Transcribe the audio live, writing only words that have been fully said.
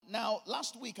Now,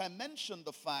 last week I mentioned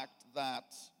the fact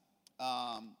that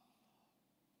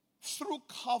through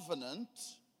covenant,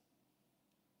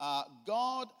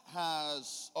 God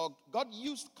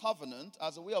used covenant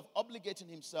as a way of obligating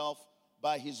himself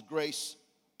by his grace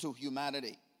to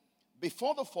humanity.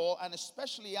 Before the fall, and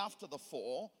especially after the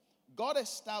fall, God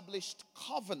established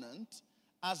covenant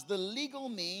as the legal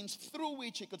means through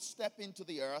which he could step into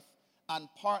the earth and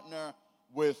partner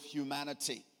with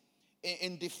humanity.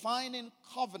 In defining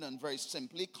covenant, very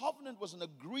simply, covenant was an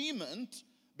agreement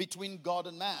between God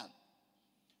and man.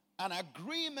 An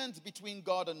agreement between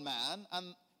God and man,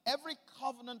 and every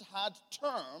covenant had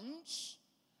terms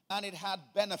and it had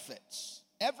benefits.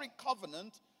 Every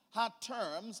covenant had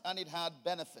terms and it had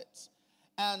benefits.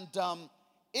 And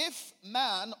if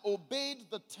man obeyed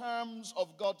the terms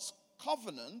of God's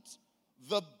covenant,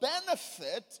 the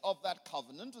benefit of that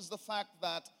covenant is the fact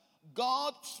that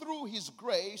God, through his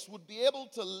grace, would be able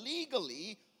to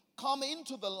legally come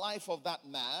into the life of that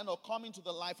man or come into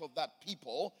the life of that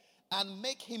people and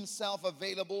make himself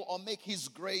available or make his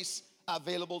grace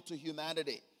available to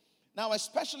humanity. Now,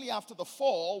 especially after the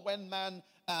fall, when man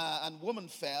and woman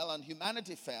fell and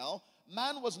humanity fell,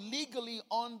 man was legally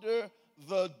under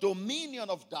the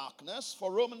dominion of darkness.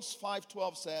 For Romans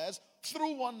 5:12 says,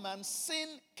 through one man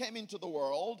sin came into the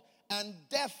world, and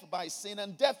death by sin,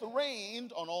 and death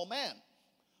reigned on all men.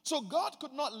 So God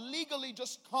could not legally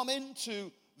just come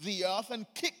into the earth and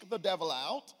kick the devil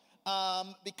out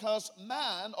because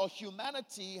man or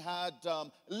humanity had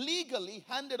legally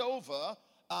handed over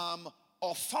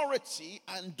authority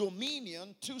and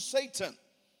dominion to Satan.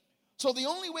 So the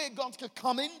only way God could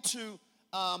come into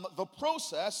the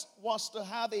process was to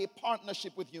have a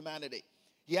partnership with humanity.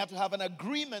 He had to have an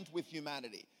agreement with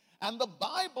humanity. And the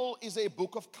Bible is a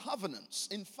book of covenants.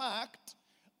 In fact,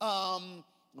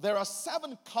 there are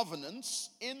 7 covenants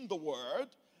in the Word.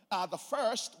 The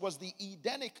first was the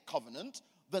Edenic covenant.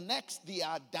 The next, the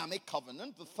Adamic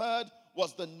covenant. The third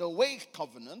was the Noahic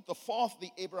covenant. The fourth,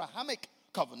 the Abrahamic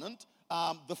covenant.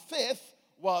 The fifth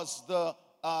was the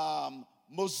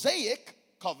Mosaic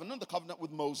covenant, the covenant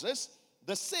with Moses.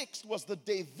 The sixth was the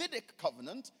Davidic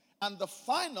covenant. And the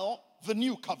final, the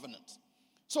New Covenant.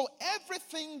 So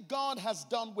everything God has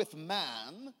done with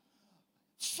man,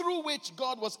 through which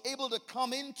God was able to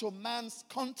come into man's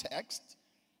context,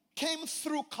 came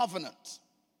through covenant.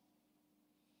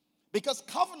 Because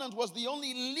covenant was the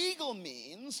only legal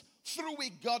means through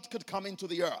which God could come into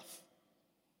the earth.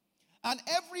 And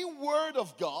every word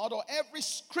of God or every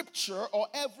scripture or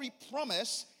every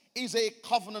promise is a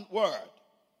covenant word.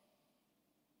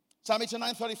 Psalm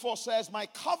 89:34 says, my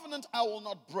covenant I will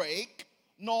not break,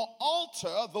 nor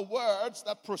alter the words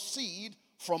that proceed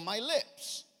from my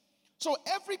lips. So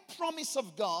every promise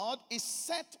of God is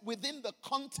set within the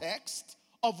context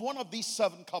of one of these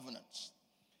 7 covenants.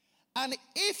 And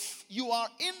if you are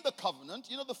in the covenant,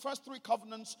 the first 3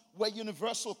 covenants were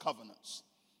universal covenants.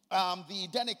 The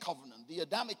Edenic covenant, the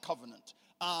Adamic covenant,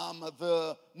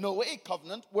 the Noahic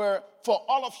covenant were for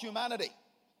all of humanity.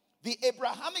 The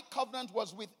Abrahamic covenant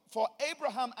was for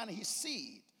Abraham and his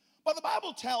seed. But the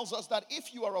Bible tells us that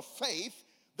if you are of faith,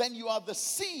 then you are the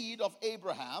seed of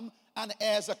Abraham and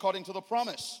heirs according to the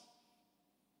promise.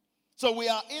 So we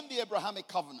are in the Abrahamic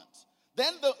covenant.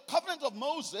 Then the covenant of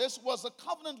Moses was a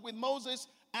covenant with Moses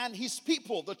and his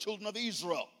people, the children of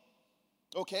Israel.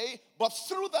 Okay? But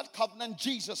through that covenant,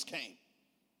 Jesus came.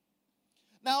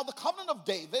 Now, the covenant of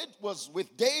David was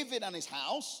with David and his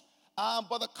house.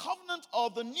 But the covenant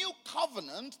of the new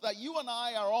covenant that you and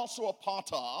I are also a part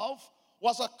of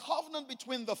was a covenant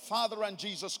between the Father and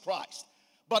Jesus Christ.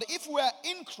 But if we're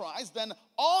in Christ, then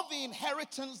all the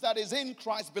inheritance that is in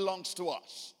Christ belongs to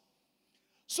us.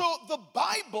 So the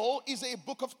Bible is a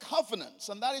book of covenants,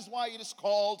 and that is why it is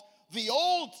called the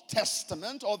Old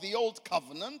Testament or the Old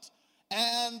Covenant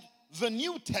and the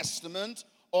New Testament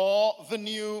or the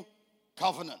New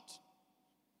Covenant.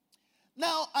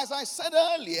 Now, as I said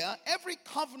earlier, every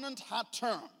covenant had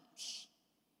terms.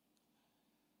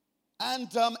 And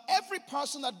every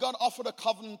person that God offered a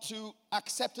covenant to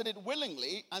accepted it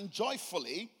willingly and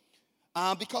joyfully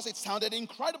because it sounded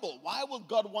incredible. Why would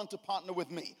God want to partner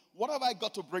with me? What have I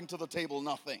got to bring to the table?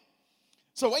 Nothing.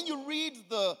 So when you read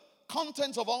the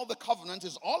contents of all the covenants,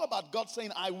 it's all about God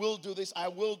saying, I will do this, I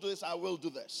will do this, I will do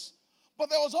this. But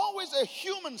there was always a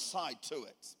human side to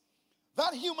it.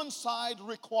 That human side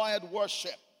required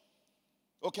worship.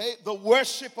 Okay, the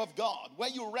worship of God, where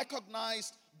you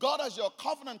recognize God as your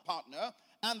covenant partner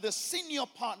and the senior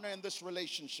partner in this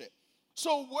relationship.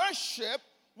 So worship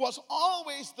was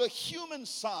always the human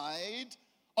side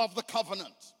of the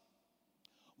covenant.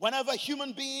 Whenever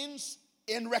human beings,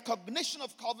 in recognition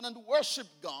of covenant, worship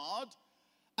God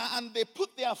and they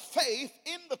put their faith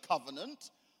in the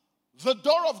covenant, the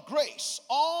door of grace,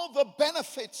 all the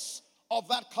benefits of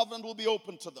that covenant will be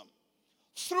open to them.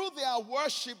 Through their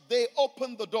worship, they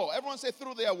open the door. Everyone say,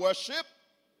 through their worship,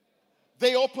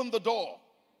 they open the door.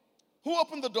 Who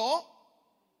opened the door?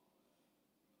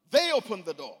 They opened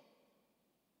the door.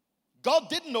 God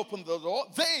didn't open the door,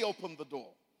 they opened the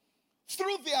door.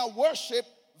 Through their worship,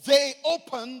 they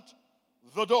opened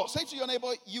the door. Say to your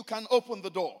neighbor, you can open the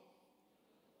door.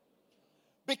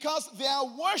 Because their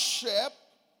worship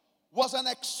was an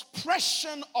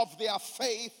expression of their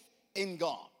faith in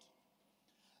God.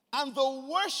 And the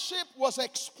worship was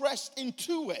expressed in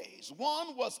two ways.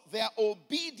 One was their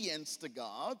obedience to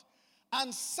God,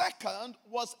 and second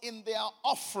was in their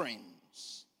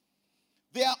offerings.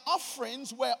 Their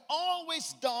offerings were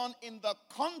always done in the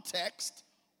context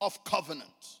of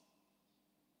covenant.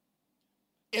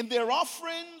 In their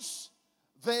offerings,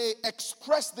 they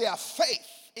expressed their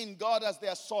faith in God as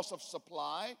their source of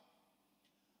supply.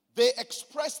 They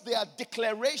expressed their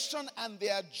declaration and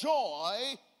their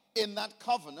joy in that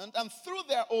covenant. And through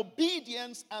their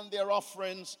obedience and their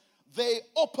offerings, they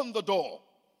opened the door.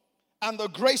 And the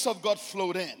grace of God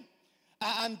flowed in.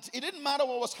 And it didn't matter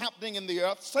what was happening in the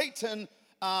earth. Satan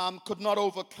could not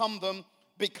overcome them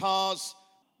because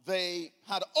they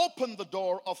had opened the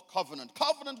door of covenant.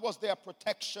 Covenant was their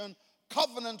protection.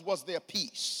 Covenant was their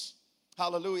peace.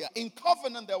 Hallelujah. In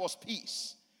covenant, there was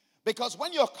peace. Because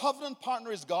when your covenant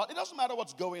partner is God, it doesn't matter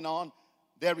what's going on,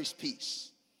 there is peace.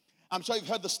 I'm sure you've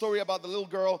heard the story about the little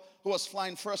girl who was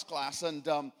flying first class. And,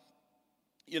 a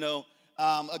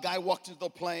guy walked into the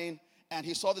plane and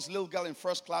he saw this little girl in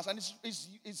first class. And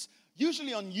it's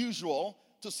usually unusual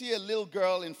to see a little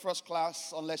girl in first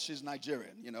class unless she's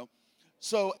Nigerian,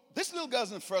 So this little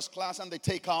girl's in first class and they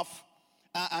take off.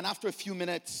 And after a few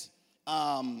minutes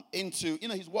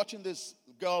he's watching this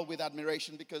girl with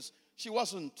admiration because she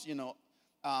wasn't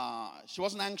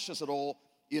anxious at all,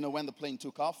 when the plane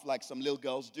took off, like some little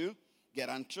girls do, get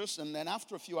anxious. And then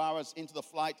after a few hours into the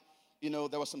flight,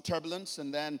 there was some turbulence.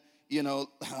 And then,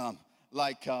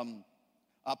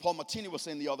 Paul Martini was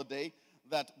saying the other day,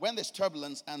 that when there's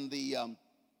turbulence and the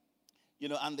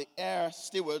air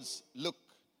stewards look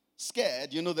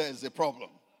scared, there's a problem,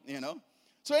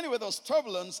 So anyway, there was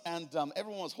turbulence and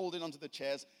everyone was holding onto the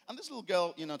chairs. And this little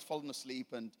girl, had fallen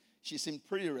asleep and she seemed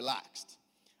pretty relaxed.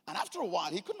 And after a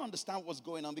while, he couldn't understand what was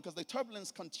going on because the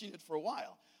turbulence continued for a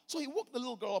while. So he woke the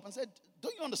little girl up and said,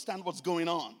 "Don't you understand what's going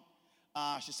on?"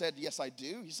 She said, "Yes, I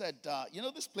do." He said,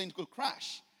 "This plane could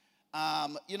crash.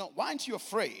 Why aren't you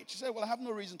afraid?" She said, "Well, I have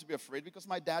no reason to be afraid because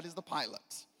my dad is the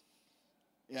pilot."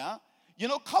 Yeah?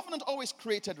 Covenant always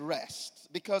created rest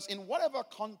because in whatever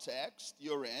context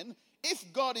you're in,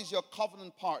 if God is your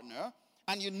covenant partner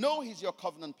and he's your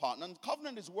covenant partner and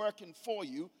covenant is working for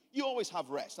you, you always have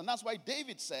rest. And that's why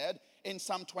David said in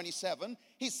Psalm 27,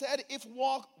 he said, "If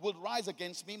war would rise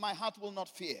against me, my heart will not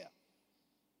fear."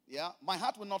 Yeah, my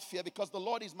heart will not fear because the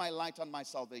Lord is my light and my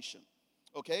salvation.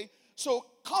 Okay, so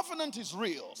covenant is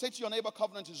real. Say to your neighbor,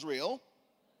 covenant is real.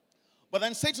 But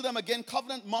then say to them again,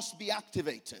 covenant must be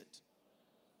activated.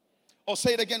 Or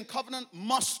say it again, covenant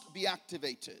must be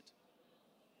activated.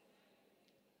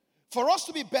 For us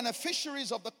to be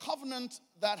beneficiaries of the covenant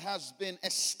that has been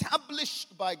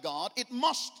established by God, it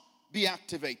must be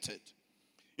activated.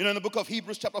 In the book of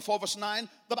Hebrews chapter 4 verse 9,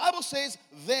 the Bible says,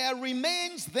 "There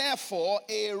remains therefore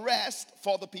a rest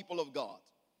for the people of God."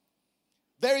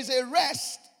 There is a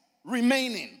rest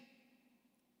remaining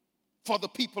for the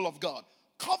people of God.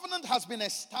 Covenant has been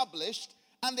established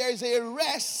and there is a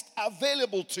rest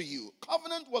available to you.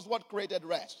 Covenant was what created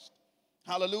rest.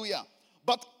 Hallelujah.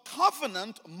 But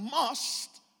covenant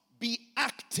must be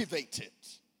activated.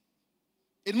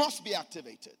 It must be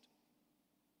activated.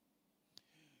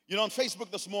 On Facebook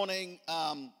this morning,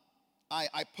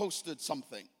 I posted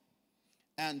something.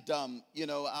 And,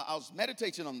 I was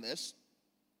meditating on this.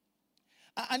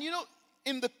 And,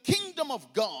 in the kingdom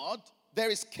of God, there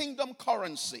is kingdom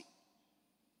currency.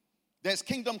 There's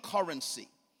kingdom currency.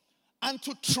 And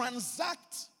to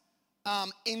transact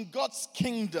in God's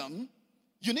kingdom,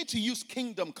 you need to use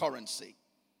kingdom currency.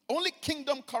 Only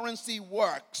kingdom currency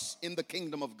works in the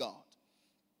kingdom of God.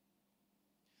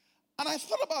 And I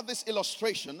thought about this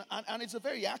illustration, and it's a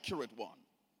very accurate one.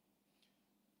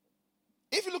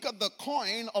 If you look at the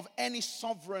coin of any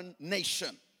sovereign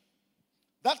nation,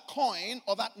 that coin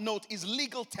or that note is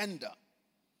legal tender.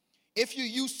 If you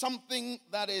use something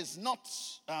that is not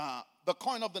the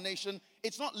coin of the nation,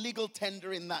 it's not legal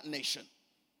tender in that nation.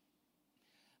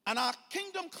 And our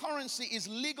kingdom currency is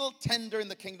legal tender in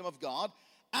the kingdom of God.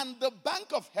 And the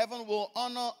Bank of Heaven will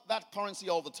honor that currency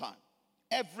all the time.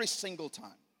 Every single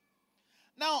time.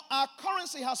 Now, our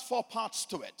currency has four parts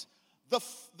to it.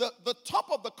 The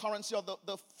top of the currency, or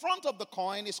the front of the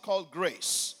coin, is called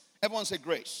grace. Everyone say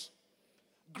grace.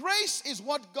 Grace is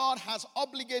what God has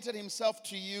obligated himself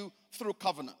to you through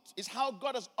covenant. It's how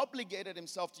God has obligated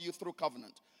himself to you through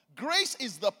covenant. Grace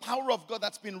is the power of God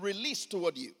that's been released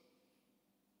toward you.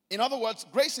 In other words,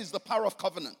 grace is the power of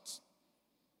covenant.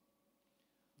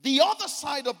 The other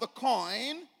side of the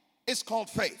coin is called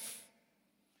faith.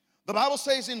 The Bible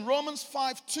says in Romans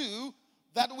 5:2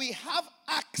 that we have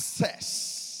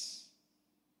access.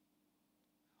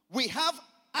 We have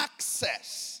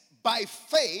access by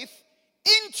faith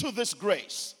into this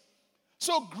grace.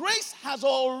 So grace has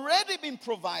already been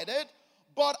provided,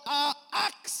 but our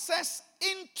access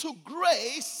into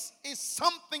grace is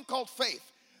something called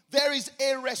faith. There is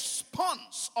a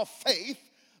response of faith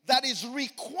that is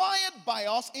required by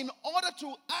us in order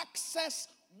to access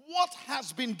what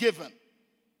has been given.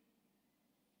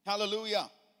 Hallelujah.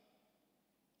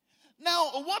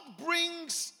 Now, what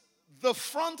brings the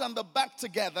front and the back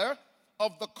together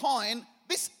of the coin,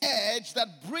 this edge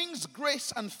that brings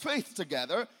grace and faith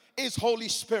together, is Holy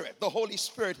Spirit, the Holy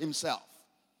Spirit himself.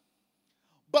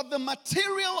 But the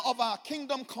material of our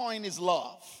kingdom coin is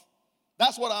love.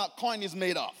 That's what our coin is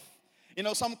made of. You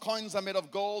know, some coins are made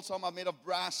of gold, some are made of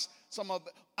brass,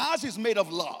 ours is made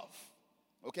of love.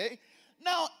 Okay?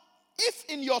 Now, if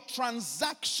in your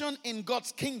transaction in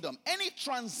God's kingdom, any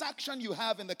transaction you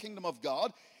have in the kingdom of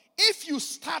God, if you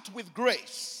start with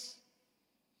grace,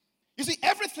 you see,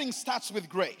 everything starts with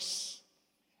grace.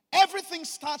 Everything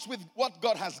starts with what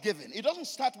God has given. It doesn't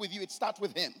start with you, it starts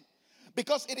with him.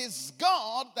 Because it is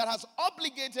God that has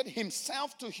obligated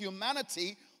himself to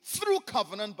humanity through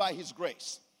covenant by his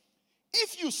grace.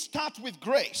 If you start with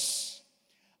grace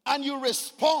and you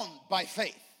respond by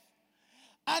faith,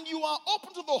 and you are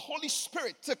open to the Holy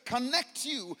Spirit to connect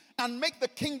you and make the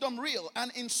kingdom real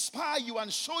and inspire you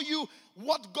and show you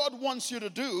what God wants you to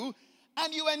do,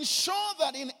 and you ensure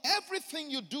that in everything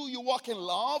you do, you walk in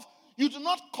love, you do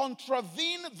not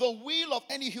contravene the will of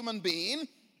any human being,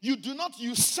 you do not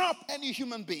usurp any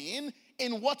human being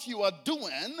in what you are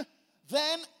doing,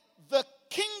 then the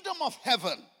kingdom of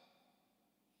heaven,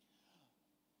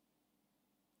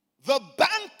 the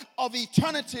bank of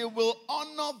eternity, will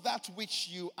honor that which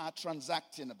you are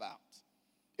transacting about.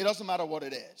 It doesn't matter what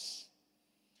it is.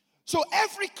 So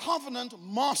every covenant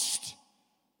must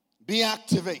be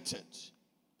activated.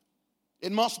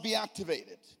 It must be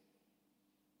activated.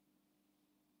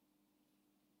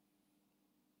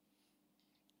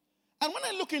 And when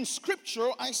I look in scripture,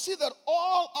 I see that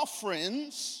all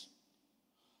offerings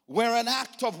were an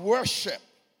act of worship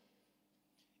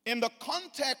in the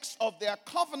context of their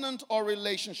covenant or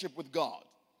relationship with God.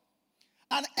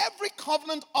 And every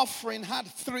covenant offering had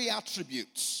three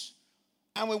attributes.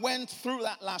 And we went through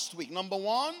that last week. Number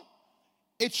one,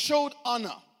 it showed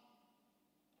honor.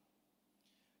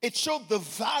 It showed the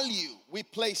value we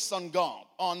place on God,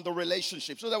 on the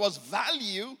relationship. So there was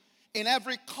value in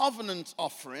every covenant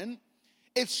offering.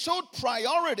 It showed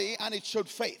priority and it showed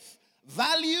faith.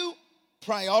 Value,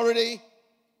 priority,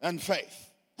 and faith.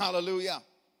 Hallelujah.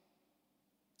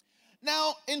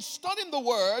 Now, in studying the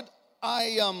word,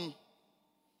 I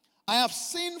have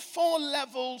seen 4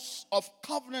 levels of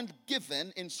covenant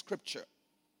given in scripture.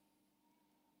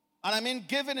 And I mean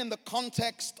given in the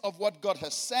context of what God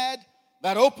has said,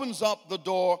 that opens up the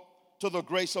door to the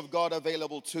grace of God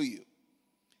available to you.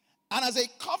 And as a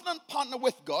covenant partner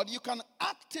with God, you can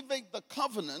activate the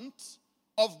covenant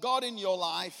of God in your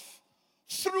life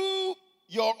through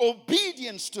your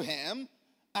obedience to him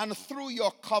and through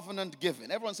your covenant giving.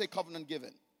 Everyone say covenant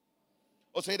giving.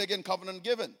 Or say it again, covenant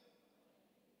giving.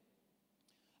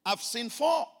 I've seen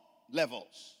 4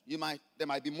 levels. There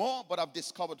might be more, but I've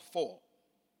discovered 4.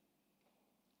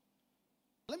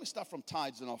 Let me start from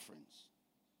tithes and offerings.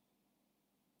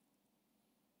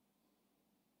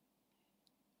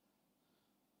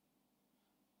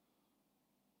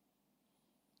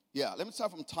 Yeah, let me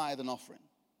start from tithe and offering.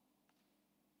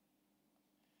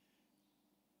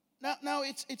 Now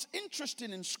it's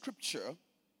interesting in scripture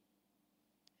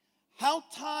how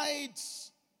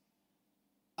tithes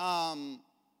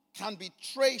can be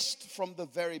traced from the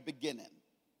very beginning,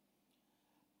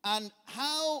 and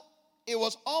how it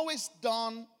was always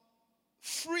done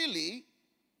freely,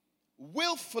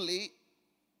 willfully,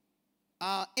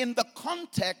 in the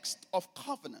context of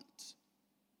covenant.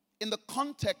 In the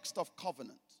context of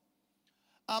covenant.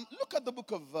 Look at the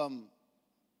book of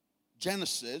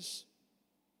Genesis.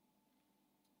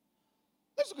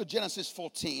 Let's look at Genesis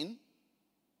 14.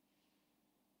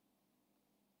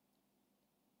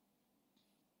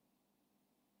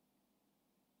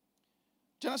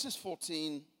 Genesis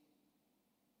 14.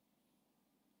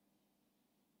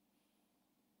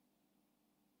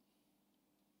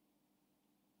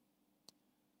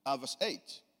 Verse 8.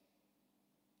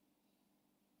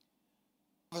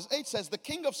 Verse 8 says, the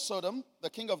king of Sodom, the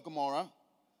king of Gomorrah,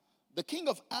 the king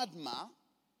of Admah,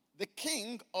 the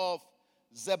king of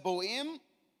Zeboim,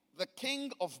 the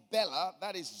king of Bela,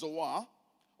 that is Zoar,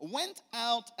 went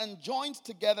out and joined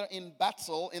together in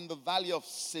battle in the valley of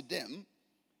Siddim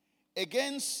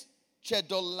against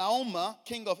Chedorlaomer,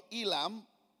 king of Elam,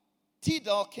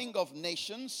 Tidal, king of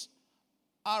nations,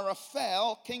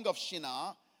 Araphel, king of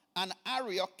Shinar, and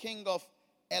Arioch, king of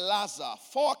Elazar.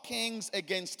 4 kings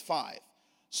against 5.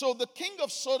 So the king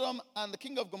of Sodom and the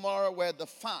king of Gomorrah were the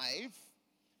 5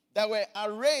 that were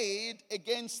arrayed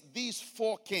against these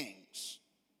 4 kings.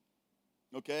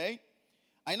 Okay?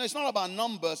 I know it's not about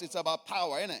numbers, it's about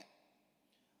power, isn't it?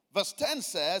 Verse 10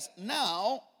 says,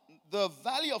 now the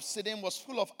valley of Siddim was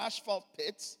full of asphalt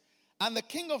pits, and the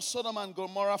king of Sodom and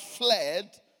Gomorrah fled.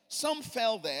 Some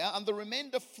fell there, and the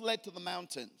remainder fled to the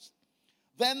mountains.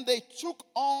 Then they took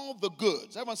all the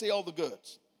goods. Everyone say all the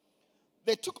goods.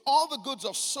 They took all the goods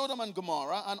of Sodom and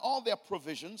Gomorrah and all their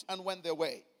provisions and went their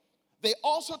way. They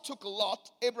also took Lot,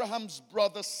 Abraham's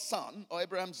brother's son, or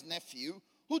Abraham's nephew,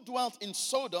 who dwelt in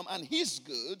Sodom, and his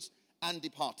goods, and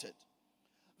departed.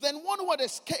 Then one who had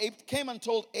escaped came and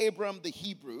told Abram the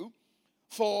Hebrew,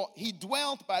 for he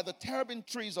dwelt by the terebinth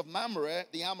trees of Mamre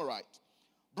the Amorite,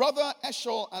 brother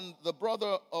Eshcol and the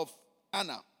brother of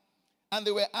Anna, and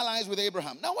they were allies with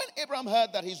Abraham. Now when Abraham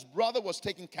heard that his brother was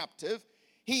taken captive,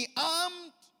 he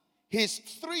armed his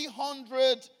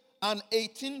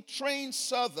 318 trained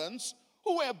servants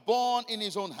who were born in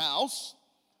his own house,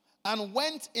 and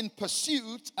went in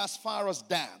pursuit as far as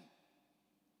Dan.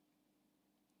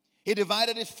 He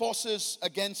divided his forces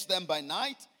against them by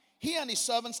night. He and his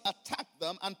servants attacked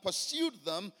them and pursued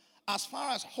them as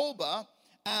far as Hobah,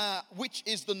 which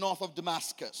is the north of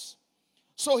Damascus.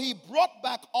 So he brought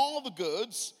back all the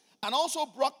goods, and also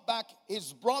brought back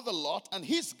his brother Lot and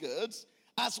his goods,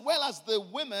 as well as the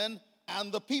women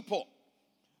and the people.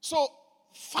 So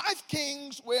 5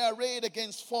 kings were arrayed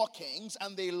against 4 kings,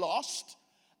 and they lost.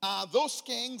 Those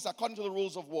kings, according to the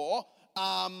rules of war,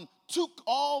 took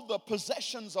all the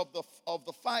possessions of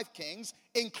the 5 kings,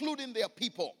 including their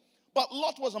people. But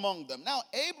Lot was among them. Now,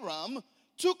 Abram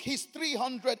took his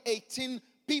 318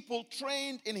 people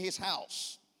trained in his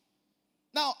house.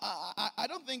 Now, I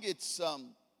don't think it's...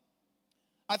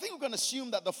 I think we can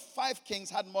assume that the 5 kings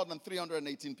had more than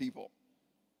 318 people.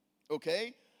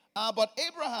 Okay? But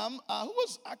Abraham, who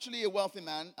was actually a wealthy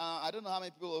man, I don't know how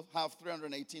many people have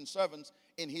 318 servants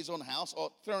in his own house, or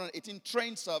 318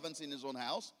 trained servants in his own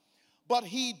house, but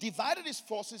he divided his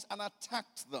forces and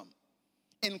attacked them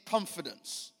in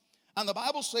confidence. And the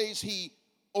Bible says he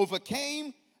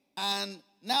overcame, and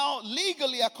now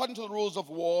legally, according to the rules of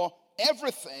war,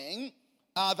 everything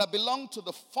that belonged to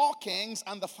the 4 kings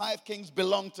and the 5 kings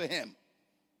belonged to him.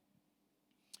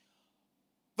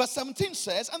 Verse 17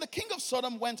 says, and the king of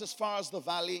Sodom went as far as the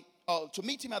valley, to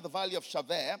meet him at the valley of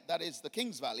Shaveh, that is the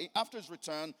king's valley, after his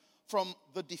return from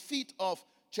the defeat of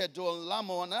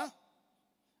Chedorlaomer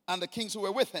and the kings who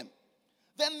were with him.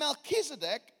 Then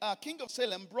Melchizedek, king of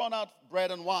Salem, brought out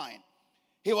bread and wine.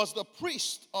 He was the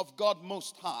priest of God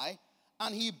Most High,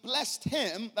 and he blessed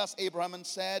him, that's Abraham, and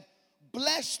said,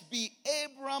 blessed be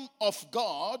Abram of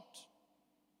God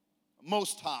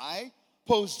Most High,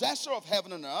 possessor of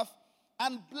heaven and earth,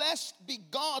 and blessed be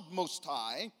God Most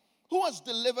High, who has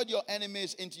delivered your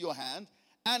enemies into your hand.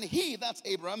 And he, that's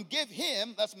Abraham, gave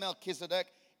him, that's Melchizedek,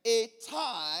 a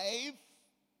tithe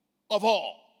of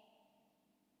all.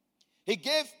 He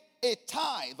gave a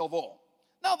tithe of all.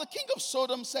 Now the king of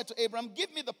Sodom said to Abram,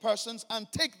 give me the persons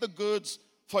and take the goods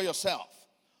for yourself.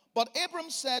 But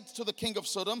Abram said to the king of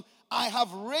Sodom, I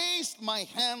have raised my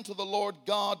hand to the Lord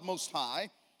God Most High,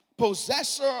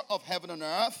 possessor of heaven and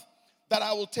earth, that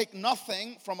I will take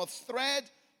nothing from a thread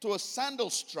to a sandal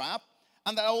strap,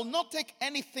 and that I will not take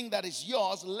anything that is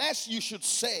yours, lest you should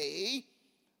say,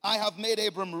 I have made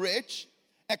Abram rich,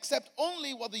 except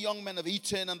only what the young men have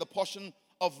eaten, and the portion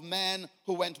of men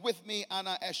who went with me,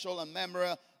 Anna, Eshcol, and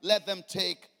Mamre, let them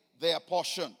take their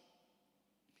portion.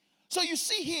 So you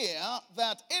see here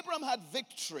that Abram had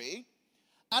victory,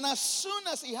 and as soon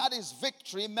as he had his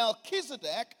victory,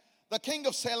 Melchizedek, the king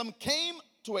of Salem, came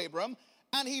to Abram,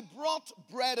 and he brought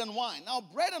bread and wine. Now,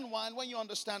 bread and wine, when you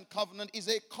understand covenant, is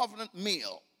a covenant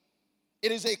meal.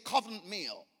 It is a covenant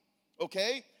meal,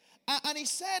 okay? And he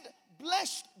said,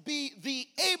 blessed be the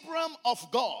Abram of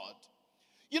God.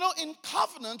 You know, in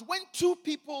covenant, when 2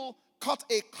 people cut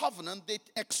a covenant, they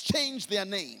exchange their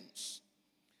names.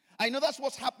 I know that's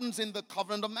what happens in the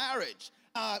covenant of marriage.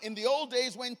 In the old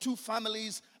days, when 2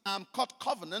 families cut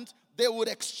covenant, they would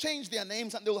exchange their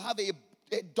names, and they will have a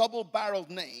double-barreled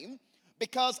name,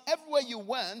 because everywhere you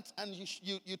went and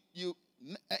you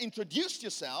introduced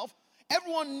yourself,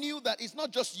 everyone knew that it's not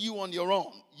just you on your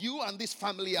own. You and this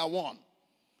family are one.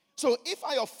 So if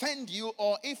I offend you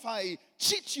or if I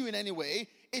cheat you in any way,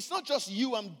 it's not just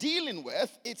you I'm dealing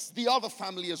with, it's the other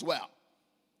family as well.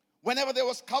 Whenever there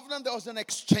was covenant, there was an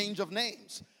exchange of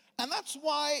names. And that's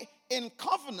why in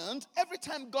covenant, every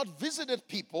time God visited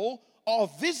people or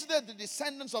visited the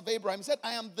descendants of Abraham, he said,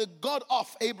 I am the God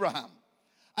of Abraham.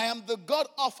 I am the God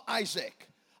of Isaac.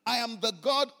 I am the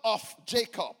God of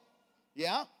Jacob.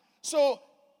 Yeah? So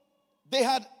they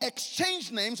had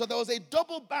exchanged names, so there was a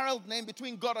double-barreled name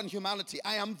between God and humanity.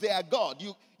 I am their God.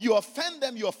 You offend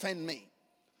them, you offend me.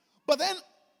 But then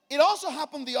it also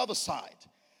happened the other side.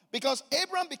 Because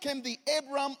Abraham became the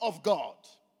Abram of God.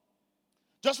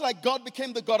 Just like God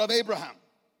became the God of Abraham.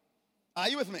 Are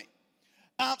you with me?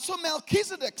 So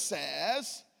Melchizedek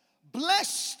says,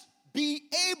 blessed be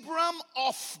Abram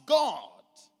of God.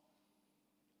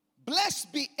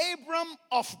 Blessed be Abram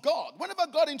of God. Whenever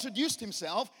God introduced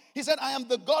himself, he said, I am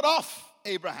the God of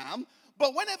Abraham.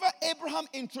 But whenever Abraham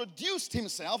introduced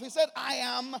himself, he said, I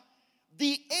am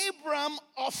the Abram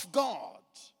of God.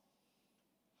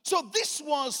 So this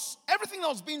was, everything that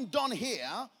was being done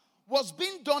here was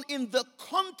being done in the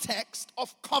context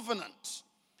of covenant.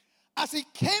 As he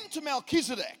came to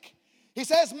Melchizedek, he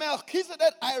says,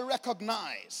 Melchizedek, I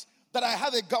recognize that I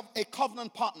have a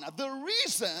covenant partner. The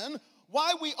reason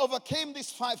why we overcame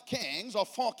these 5 kings or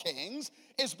 4 kings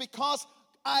is because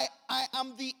I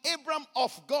am the Abram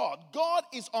of God. God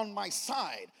is on my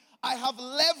side. I have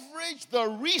leveraged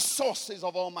the resources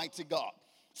of Almighty God.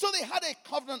 So they had a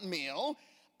covenant meal,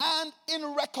 and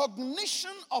in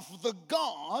recognition of the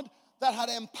God that had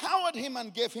empowered him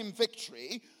and gave him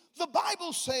victory, the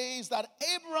Bible says that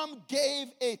Abram gave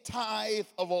a tithe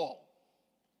of all.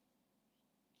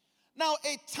 Now,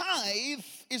 a tithe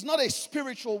is not a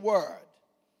spiritual word.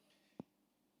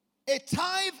 A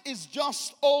tithe is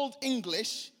just Old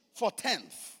English for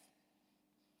tenth.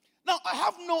 Now, I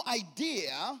have no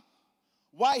idea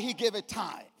why he gave a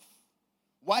tithe,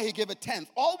 why he gave a tenth.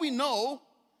 All we know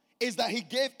is that he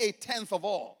gave a tenth of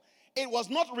all. It was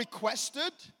not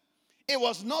requested. It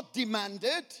was not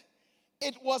demanded.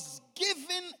 It was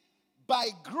given by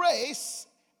grace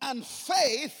and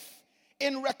faith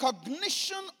in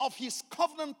recognition of his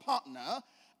covenant partner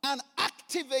and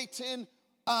activating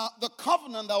the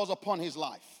covenant that was upon his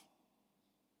life.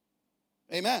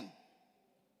 Amen.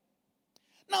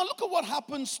 Now look at what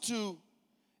happens to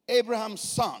Abraham's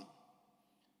son.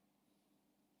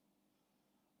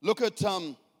 Look at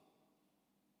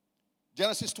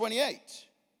Genesis 28.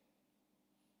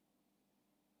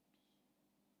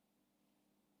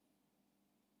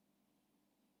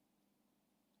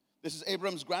 This is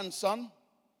Abraham's grandson.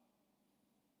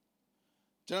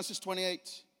 Genesis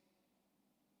 28,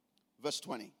 verse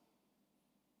 20.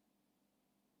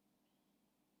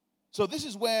 So this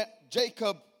is where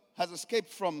Jacob has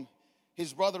escaped from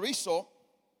his brother Esau,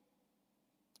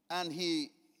 and he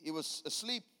was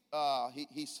asleep.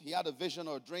 He had a vision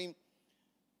or a dream,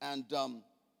 and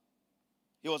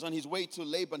he was on his way to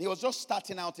Laban. He was just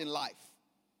starting out in life.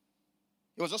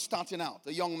 He was just starting out,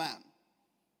 a young man.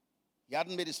 He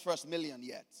hadn't made his first million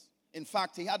yet. In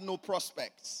fact, he had no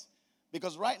prospects,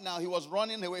 because right now he was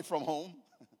running away from home.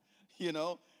 You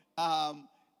know,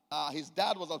 his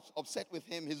dad was upset with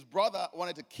him. His brother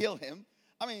wanted to kill him.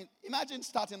 I mean, imagine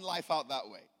starting life out that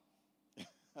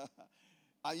way.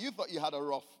 And you thought you had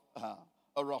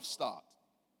a rough start.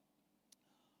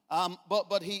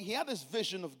 But he had this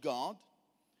vision of God.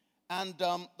 And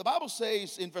the Bible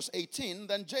says in verse 18,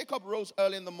 then Jacob rose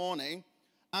early in the morning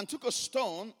and took a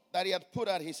stone that he had put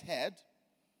at his head,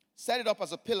 set it up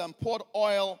as a pillar, and poured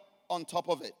oil on top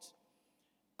of it.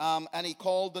 And he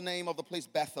called the name of the place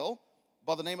Bethel,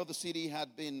 but the name of the city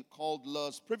had been called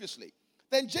Luz previously.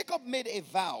 Then Jacob made a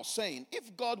vow, saying,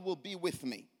 if God will be with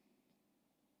me,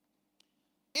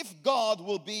 if God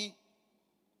will be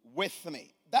with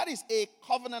me. That is a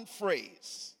covenant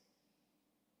phrase.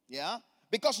 Yeah?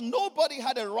 Because nobody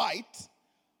had a right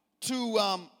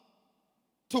to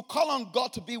call on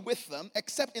God to be with them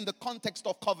except in the context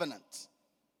of covenant.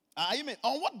 You mean,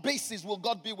 on what basis will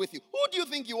God be with you? Who do you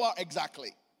think you are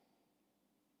exactly?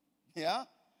 Yeah?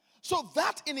 So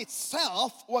that in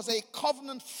itself was a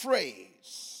covenant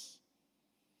phrase.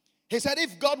 He said,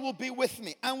 if God will be with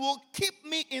me and will keep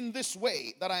me in this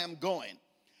way that I am going,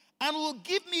 and will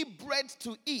give me bread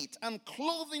to eat and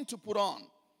clothing to put on,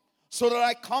 so that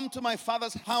I come to my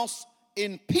father's house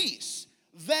in peace,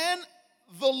 then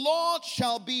the Lord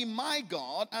shall be my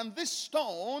God, and this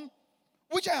stone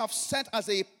which I have set as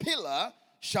a pillar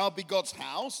shall be God's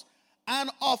house. and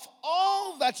of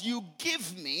all that you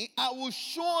give me, I will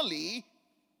surely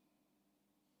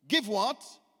give what?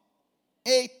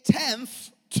 A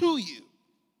tenth to you.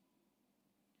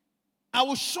 I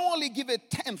will surely give a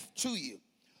tenth to you.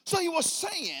 So he was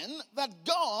saying that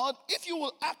God, if you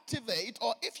will activate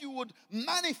or if you would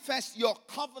manifest your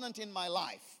covenant in my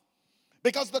life,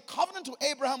 because the covenant to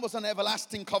Abraham was an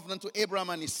everlasting covenant to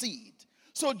Abraham and his seed.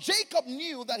 So Jacob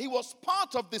knew that he was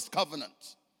part of this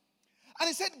covenant. And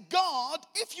he said, God,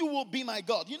 if you will be my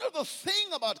God. You know, the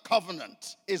thing about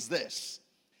covenant is this.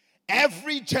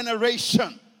 Every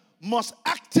generation must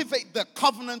activate the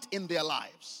covenant in their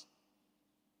lives.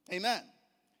 Amen.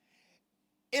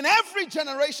 In every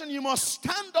generation, you must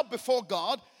stand up before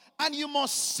God and you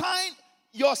must sign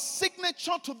your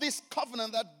signature to this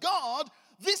covenant that God,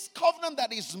 this covenant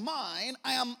that is mine,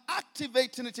 I am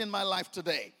activating it in my life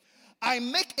today. I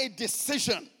make a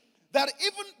decision that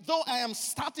even though I am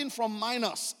starting from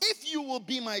minus, if you will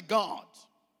be my God,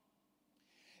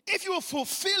 if you will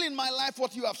fulfill in my life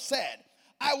what you have said,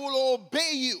 I will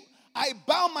obey you. I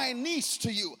bow my knees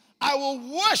to you. I will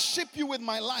worship you with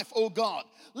my life, oh God.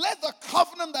 Let the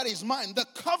covenant that is mine, the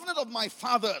covenant of my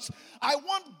fathers, I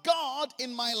want God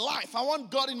in my life. I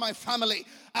want God in my family.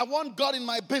 I want God in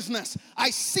my business. I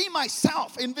see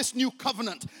myself in this new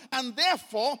covenant. And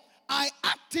therefore, I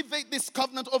activate this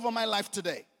covenant over my life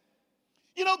today.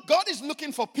 You know, God is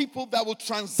looking for people that will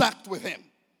transact with him.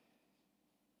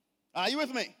 Are you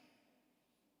with me?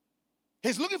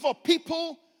 He's looking for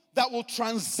people that will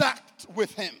transact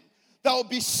with him, that will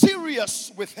be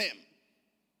serious with him.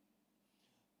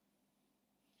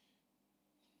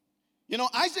 You know,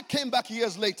 Isaac came back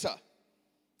years later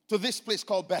to this place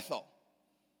called Bethel.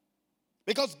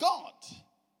 Because God,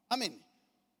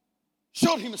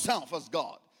 showed himself as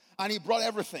God. And he brought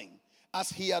everything as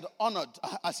he had honored,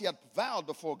 as he had vowed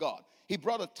before God. He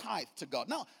brought a tithe to God.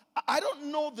 Now, I don't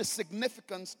know the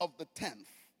significance of the tenth.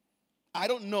 I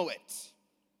don't know it.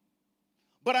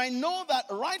 But I know that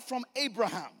right from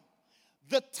Abraham,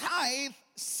 the tithe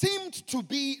seemed to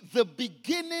be the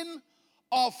beginning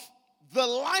of the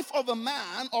life of a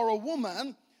man or a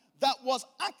woman that was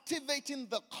activating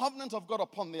the covenant of God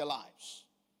upon their lives.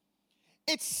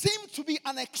 It seemed to be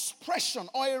an expression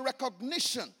or a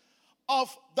recognition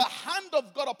of the hand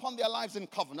of God upon their lives in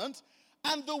covenant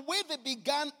and the way they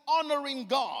began honoring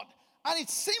God. And it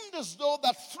seemed as though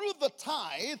that through the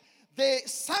tithe, they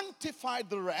sanctified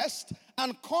the rest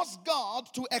and caused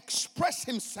God to express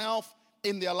himself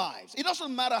in their lives. It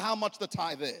doesn't matter how much the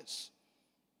tithe is.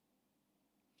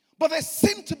 But there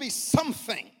seemed to be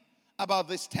something about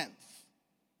this tenth.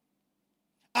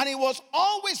 And it was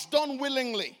always done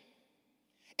willingly.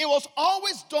 It was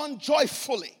always done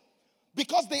joyfully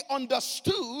because they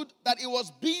understood that it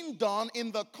was being done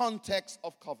in the context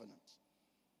of covenant.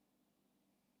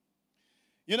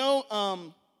 You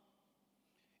know,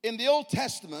 in the Old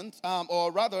Testament,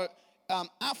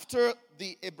 after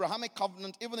the Abrahamic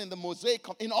covenant, even in the Mosaic,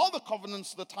 in all the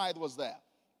covenants, the tithe was there.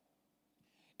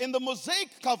 In the Mosaic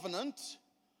covenant,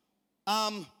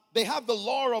 they have the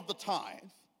law of the tithe.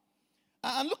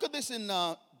 And look at this in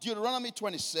Deuteronomy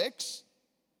 26.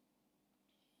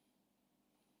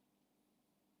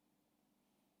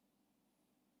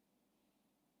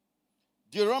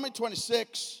 Deuteronomy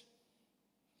 26,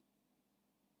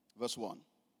 verse 1.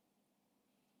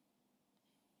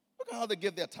 Look at how they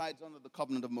give their tithes under the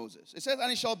covenant of Moses. It says, and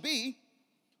it shall be,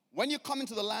 when you come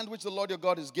into the land which the Lord your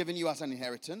God is giving you as an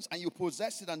inheritance, and you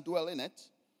possess it and dwell in it,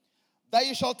 that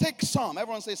you shall take some.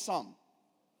 Everyone say some.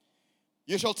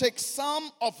 You shall take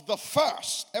some of the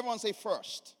first. Everyone say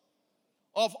first.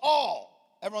 Of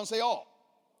all. Everyone say all.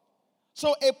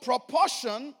 So a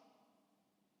proportion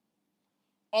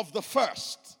of the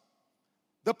first.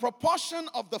 The proportion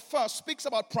of the first speaks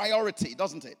about priority,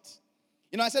 doesn't it?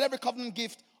 You know, I said every covenant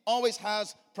gift always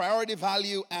has priority,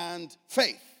 value, and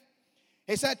faith.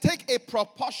 He said, take a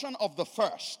proportion of the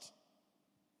first.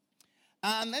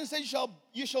 And then he said,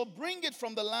 you shall bring it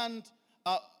from the land.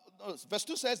 Verse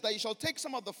 2 says that you shall take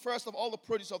some of the first of all the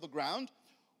produce of the ground,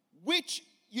 which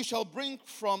you shall bring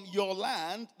from your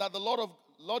land that the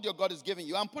Lord your God is giving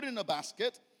you, and put it in a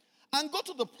basket, and go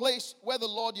to the place where the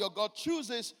Lord your God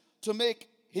chooses to make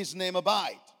his name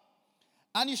abide.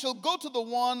 And you shall go to the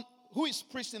one who is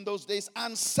priest in those days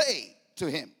and say to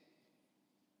him.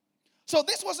 So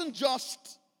this wasn't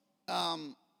just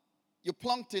you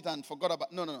plunked it and forgot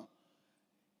about. No.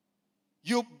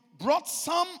 You brought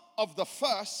some of the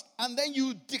first and then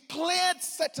you declared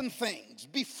certain things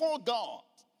before God.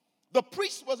 The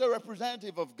priest was a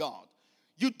representative of God.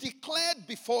 You declared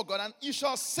before God, and you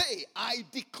shall say, I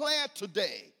declare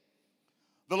today,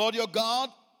 the Lord your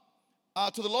God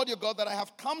to the Lord your God that I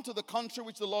have come to the country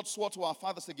which the Lord swore to our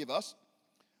fathers to give us,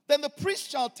 then the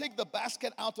priest shall take the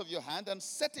basket out of your hand and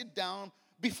set it down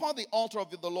before the altar of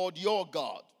the Lord your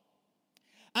God.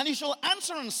 And you shall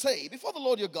answer and say, before the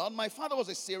Lord your God, my father was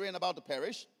a Syrian about to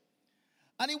perish,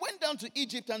 and he went down to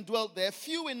Egypt and dwelt there,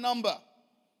 few in number.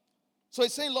 So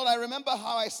he's saying, Lord, I remember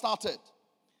how I started.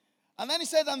 And then he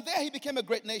said, and there he became a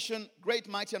great nation, great,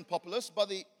 mighty, and populous. But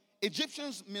the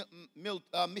Egyptians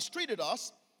mistreated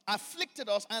us, afflicted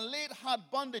us, and laid hard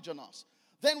bondage on us.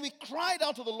 Then we cried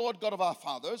out to the Lord God of our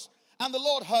fathers, and the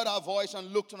Lord heard our voice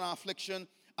and looked on our affliction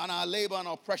and our labor and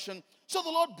oppression. So the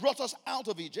Lord brought us out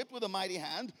of Egypt with a mighty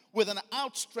hand, with an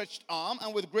outstretched arm,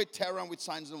 and with great terror and with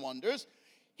signs and wonders.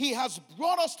 He has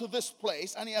brought us to this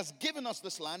place, and he has given us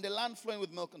this land, a land flowing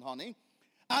with milk and honey.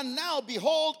 And now,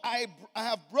 behold, I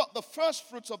have brought the first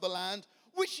fruits of the land,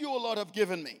 which you, O Lord, have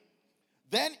given me.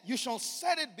 Then you shall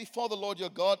set it before the Lord your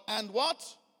God, and what?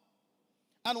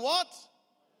 And what?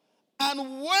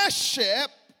 And worship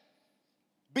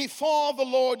before the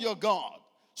Lord your God.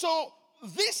 So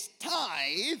this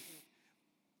tithe,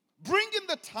 bringing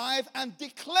the tithe and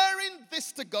declaring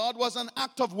this to God, was an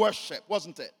act of worship,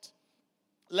 wasn't it?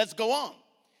 Let's go on.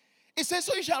 It says,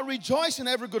 so you shall rejoice in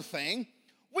every good thing,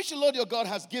 which the Lord your God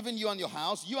has given you and your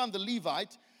house, you and the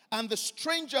Levite, and the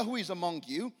stranger who is among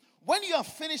you. When you have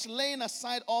finished laying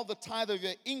aside all the tithe of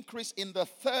your increase in the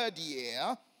third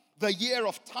year, the year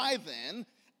of tithing,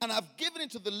 and have given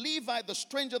it to the Levite, the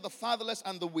stranger, the fatherless,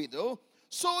 and the widow,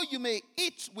 so you may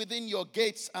eat within your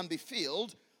gates and be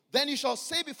filled, then you shall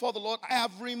say before the Lord, I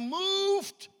have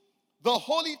removed the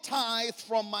holy tithe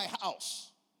from my house,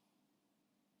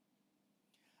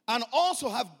 and also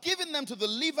have given them to the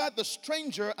Levite, the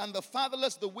stranger, and the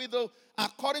fatherless, the widow,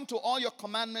 according to all your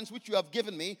commandments which you have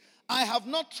given me. I have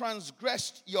not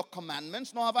transgressed your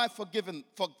commandments, nor have I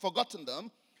forgotten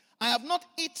them. I have not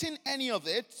eaten any of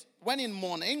it when in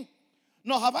mourning,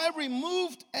 nor have I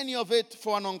removed any of it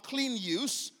for an unclean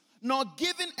use, nor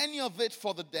given any of it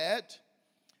for the dead.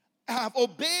 I have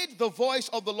obeyed the voice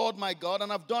of the Lord my God,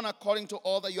 and have done according to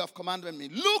all that you have commanded me.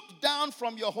 Look down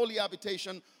from your holy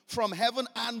habitation from heaven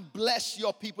and bless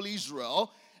your people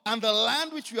Israel, and the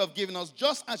land which you have given us,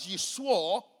 just as you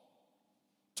swore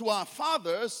to our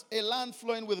fathers, a land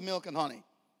flowing with milk and honey.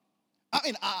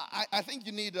 I think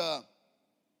you need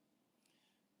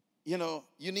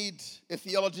you need a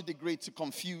theology degree to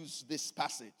confuse this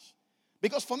passage.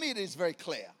 Because for me, it is very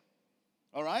clear.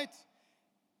 All right?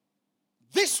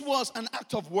 This was an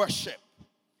act of worship.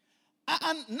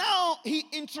 And now he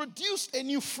introduced a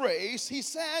new phrase. He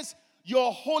says,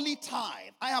 your holy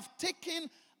tithe. I have taken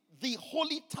the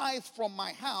holy tithe from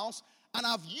my house and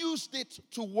I've used it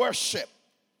to worship.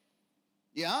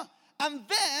 Yeah? And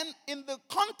then in the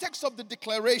context of the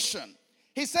declaration,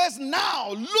 he says, now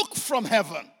look from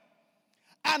heaven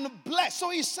and bless.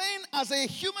 So he's saying, as a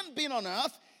human being on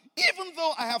earth, even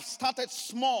though I have started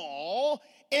small,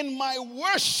 in my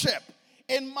worship,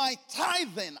 in my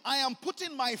tithing, I am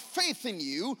putting my faith in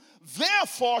you.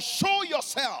 Therefore, show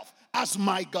yourself as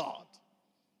my God.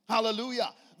 Hallelujah.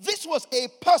 This was a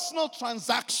personal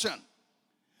transaction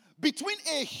between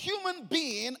a human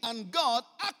being and God,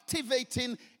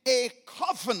 activating a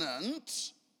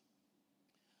covenant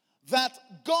that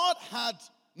God had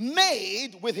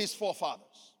made with his forefathers.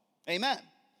 Amen.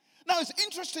 Now, it's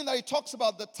interesting that he talks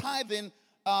about the tithing,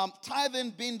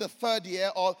 tithing being the third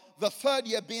year, or the third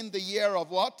year being the year of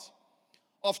what?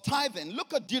 Of tithing.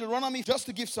 Look at Deuteronomy, just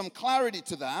to give some clarity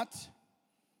to that.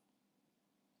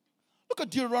 Look at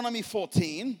Deuteronomy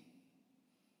 14.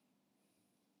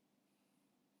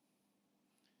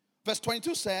 Verse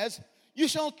 22 says, you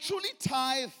shall truly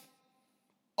tithe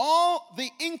all the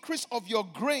increase of your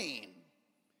grain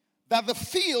that the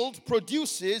field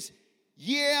produces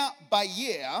year by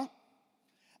year,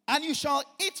 and you shall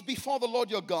eat before the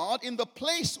Lord your God in the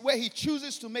place where he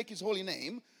chooses to make his holy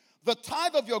name, the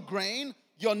tithe of your grain,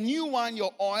 your new wine,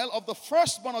 your oil, of the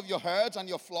firstborn of your herds and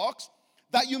your flocks,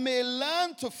 that you may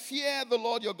learn to fear the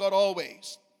Lord your God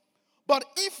always. But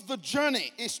if the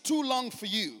journey is too long for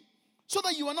you, so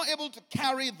that you are not able to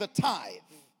carry the tithe,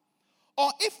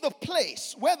 or if the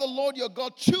place where the Lord your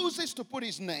God chooses to put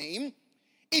his name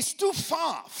is too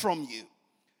far from you,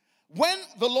 when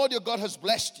the Lord your God has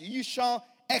blessed you, you shall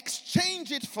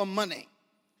exchange it for money.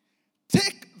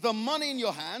 Take the money in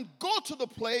your hand, go to the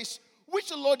place which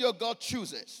the Lord your God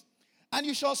chooses, and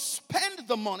you shall spend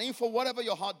the money for whatever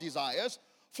your heart desires,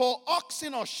 for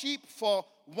oxen or sheep, for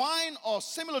wine or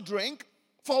similar drink,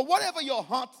 for whatever your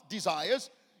heart desires.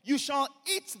 You shall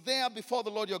eat there before the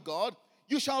Lord your God.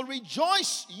 You shall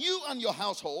rejoice, you and your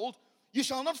household. You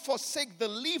shall not forsake the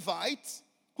Levite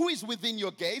who is within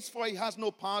your gates, for he has no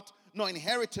part no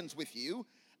inheritance with you.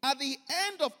 At the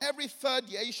end of every third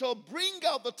year, you shall bring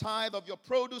out the tithe of your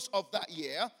produce of that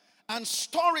year and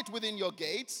store it within your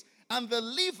gates. And the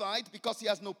Levite, because he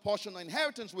has no portion or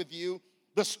inheritance with you,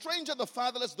 the stranger, the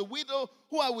fatherless, the widow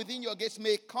who are within your gates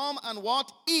may come and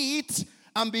what? Eat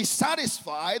and be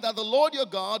satisfied, that the Lord your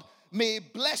God may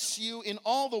bless you in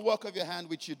all the work of your hand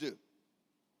which you do.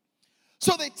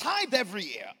 So they tithed every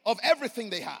year of everything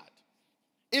they had.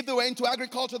 If they were into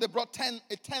agriculture, they brought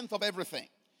a tenth of everything.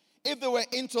 If they were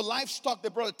into livestock, they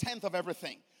brought a tenth of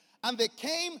everything. And they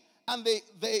came and they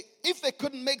if they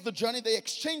couldn't make the journey, they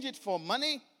exchanged it for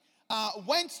money,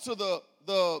 went to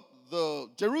the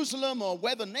Jerusalem or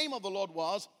where the name of the Lord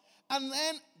was, and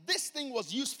then this thing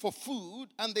was used for food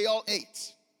and they all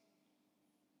ate.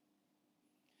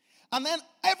 And then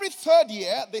every third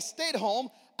year, they stayed home,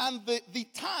 and the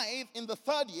tithe in the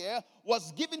third year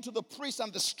was given to the priests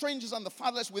and the strangers and the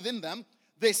fatherless within them.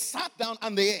 They sat down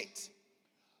and they ate.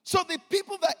 So the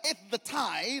people that ate the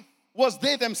tithe was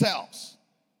they themselves.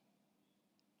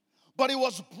 But it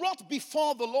was brought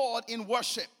before the Lord in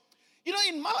worship. You know,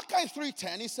 in Malachi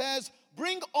 3:10, he says,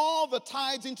 bring all the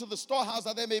tithes into the storehouse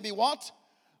that there may be what?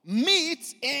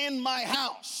 Meat in my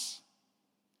house.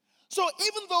 So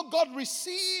even though God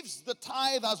receives the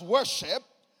tithe as worship,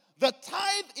 the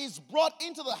tithe is brought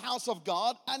into the house of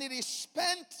God and it is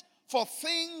spent for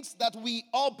things that we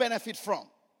all benefit from.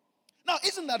 Now,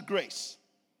 isn't that grace?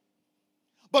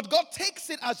 But God takes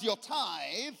it as your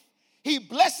tithe, He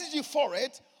blesses you for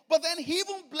it, but then He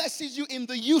even blesses you in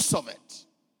the use of it.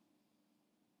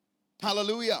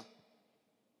 Hallelujah.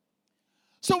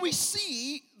 So we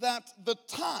see that the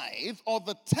tithe or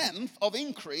the tenth of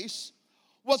increase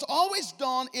was always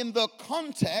done in the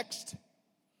context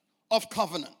of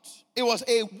covenant. It was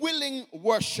a willing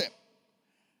worship.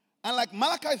 And like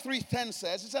Malachi 3:10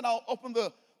 says, he said, I'll open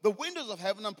the windows of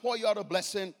heaven and pour you out a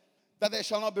blessing that there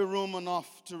shall not be room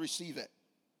enough to receive it.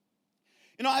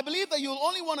 You know, I believe that you'll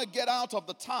only want to get out of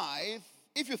the tithe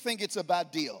if you think it's a bad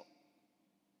deal.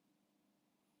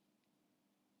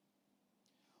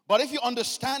 But if you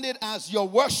understand it as your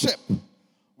worship,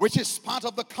 which is part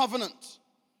of the covenant,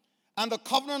 and the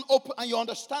covenant and you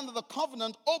understand that the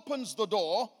covenant opens the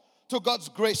door to God's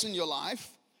grace in your life,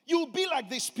 you'll be like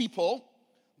these people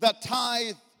that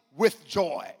tithe with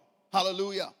joy.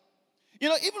 Hallelujah. You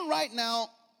know, even right now,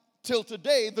 till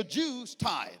today, the Jews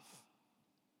tithe.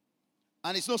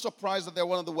 And it's no surprise that they're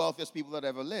one of the wealthiest people that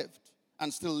ever lived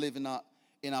and still live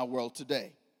in our world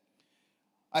today.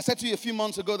 I said to you a few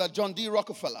months ago that John D.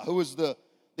 Rockefeller, who was the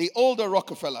older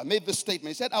Rockefeller, made this statement.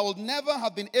 He said, I will never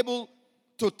have been able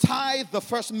to tithe the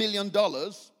first $1 million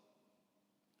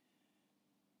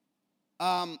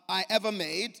I ever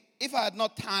made if I had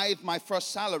not tithed my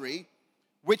first salary,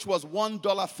 which was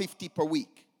 $1.50 per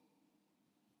week.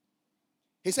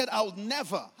 He said, I would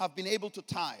never have been able to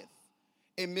tithe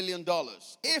 $1 million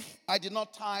if I did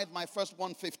not tithe my first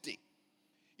 $1.50.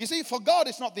 You see, for God,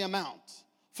 it's not the amount.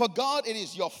 For God, it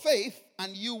is your faith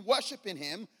and you worshiping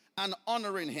Him and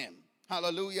honoring Him.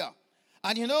 Hallelujah.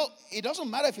 And you know, it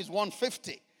doesn't matter if it's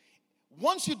 $1.50.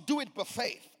 Once you do it by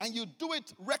faith and you do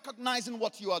it recognizing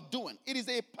what you are doing, it is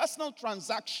a personal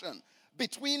transaction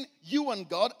between you and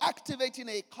God, activating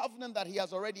a covenant that He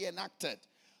has already enacted.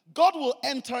 God will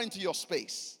enter into your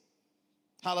space.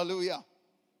 Hallelujah.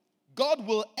 God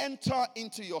will enter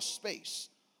into your space.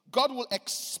 God will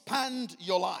expand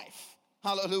your life.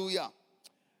 Hallelujah.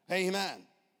 Amen.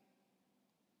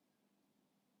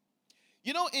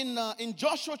 You know, in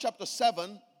Joshua chapter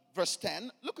 7, verse 10,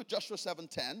 look at Joshua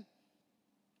 7:10.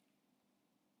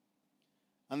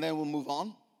 And then we'll move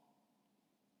on.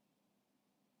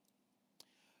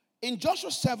 In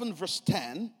Joshua 7, verse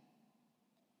 10,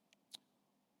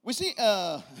 we see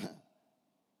a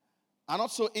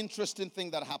not so interesting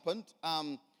thing that happened.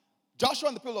 Joshua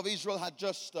and the people of Israel had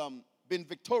just been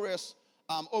victorious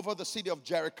over the city of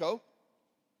Jericho.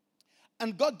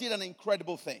 And God did an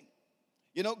incredible thing.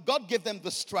 You know, God gave them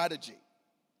the strategy.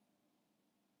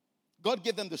 God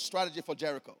gave them the strategy for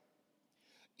Jericho.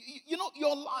 You know,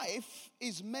 your life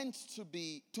is meant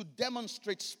to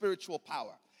demonstrate spiritual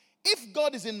power. If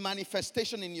God is in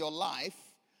manifestation in your life,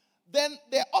 then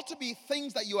there ought to be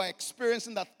things that you are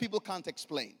experiencing that people can't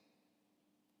explain.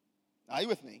 Are you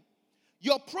with me?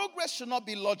 Your progress should not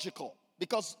be logical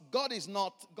because God is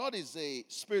a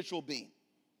spiritual being.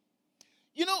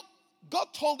 You know,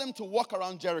 God told them to walk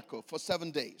around Jericho for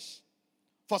 7 days.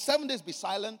 For 7 days be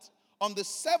silent. On the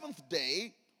seventh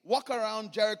day, walk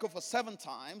around Jericho for 7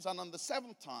 times, and on the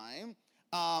 7th time,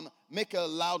 make a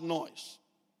loud noise.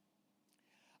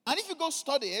 And if you go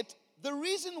study it, the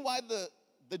reason why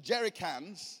the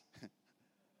Jerrycans,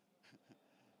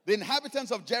 the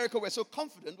inhabitants of Jericho were so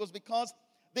confident was because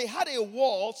they had a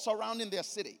wall surrounding their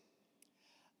city.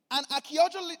 And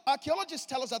archaeologists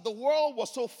tell us that the wall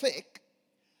was so thick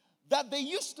that they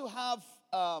used to have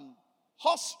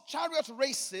horse chariot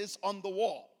races on the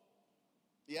wall.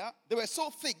 Yeah, they were so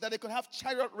thick that they could have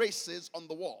chariot races on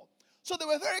the wall. So they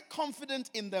were very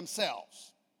confident in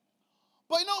themselves.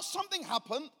 But something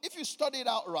happened. If you study it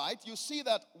out right, you see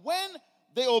that when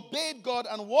they obeyed God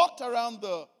and walked around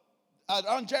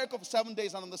Jericho for 7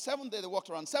 days, and on the seventh day they walked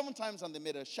around 7 times and they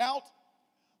made a shout,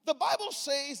 the Bible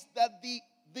says that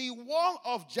the wall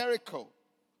of Jericho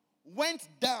went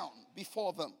down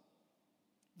before them.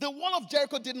 The wall of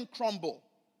Jericho didn't crumble.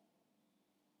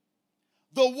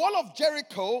 The wall of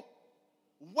Jericho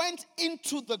went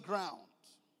into the ground.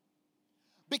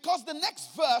 Because the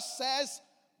next verse says,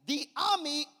 the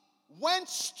army went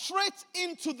straight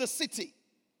into the city.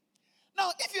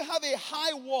 Now, if you have a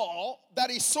high wall that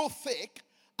is so thick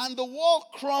and the wall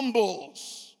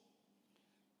crumbles,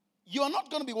 you are not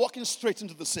going to be walking straight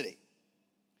into the city.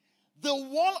 The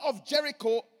wall of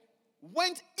Jericho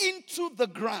went into the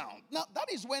ground. Now,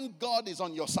 that is when God is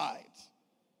on your side.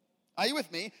 Are you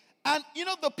with me? And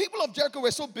the people of Jericho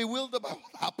were so bewildered by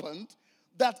what happened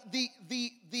that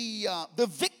the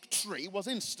victory was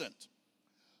instant.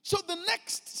 So the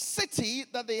next city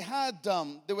that they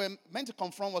were meant to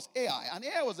confront was Ai. And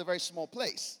Ai was a very small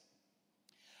place.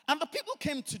 And the people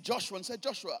came to Joshua and said,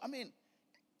 Joshua, I mean,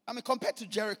 compared to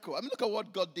Jericho, look at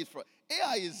what God did for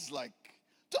Ai. Is like,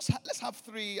 let's have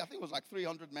I think it was like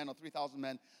 300 men or 3,000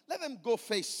 men. Let them go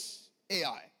face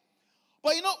Ai.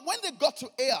 But when they got to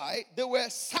Ai, they were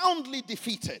soundly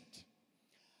defeated.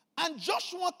 And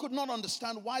Joshua could not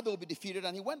understand why they would be defeated.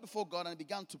 And he went before God and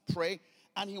began to pray.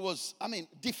 And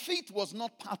defeat was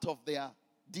not part of their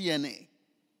DNA.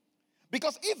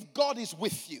 Because if God is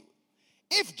with you,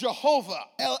 if Jehovah,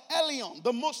 El Elyon,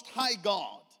 the Most High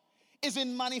God, is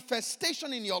in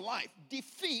manifestation in your life,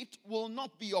 defeat will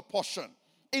not be your portion.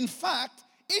 In fact,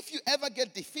 if you ever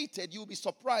get defeated, you'll be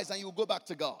surprised and you'll go back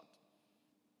to God.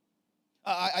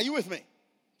 Are you with me?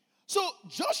 So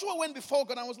Joshua went before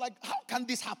God and was like, how can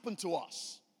this happen to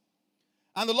us?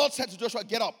 And the Lord said to Joshua,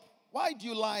 get up. Why do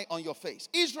you lie on your face?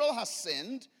 Israel has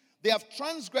sinned. They have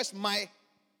transgressed my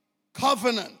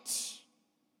covenant,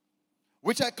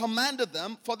 which I commanded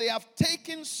them, for they have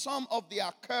taken some of the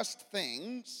accursed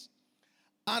things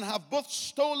and have both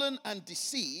stolen and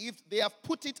deceived. They have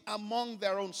put it among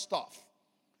their own stuff.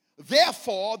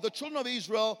 Therefore, the children of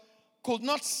Israel could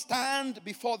not stand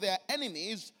before their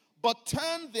enemies, but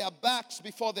turned their backs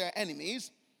before their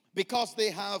enemies, because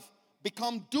they have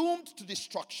become doomed to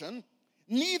destruction.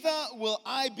 Neither will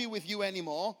I be with you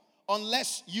anymore,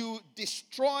 unless you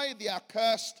destroy the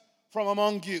accursed from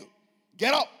among you.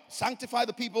 Get up, sanctify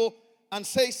the people, and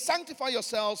say, sanctify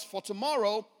yourselves for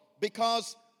tomorrow,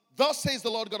 because thus says the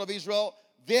Lord God of Israel,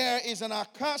 there is an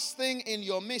accursed thing in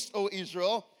your midst, O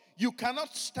Israel. You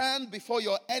cannot stand before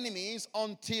your enemies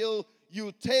until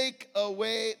you take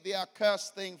away the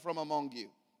accursed thing from among you.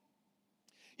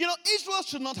 Israel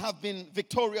should not have been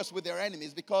victorious with their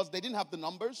enemies because they didn't have the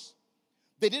numbers.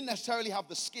 They didn't necessarily have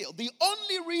the skill. The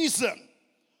only reason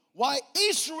why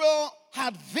Israel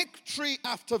had victory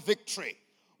after victory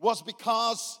was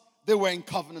because they were in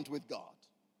covenant with God.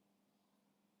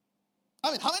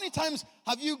 How many times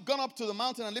have you gone up to the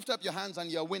mountain and lifted up your hands and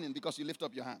you're winning because you lift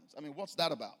up your hands? What's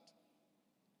that about?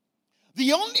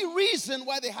 The only reason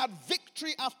why they had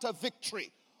victory after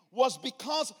victory was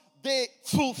because they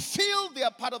fulfilled their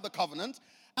part of the covenant,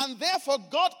 and therefore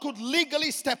God could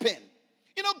legally step in.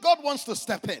 God wants to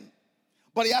step in,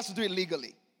 but he has to do it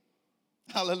legally.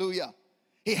 Hallelujah.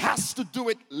 He has to do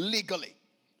it legally.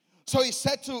 So he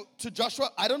said to Joshua,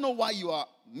 I don't know why you are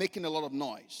making a lot of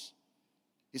noise.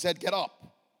 He said, get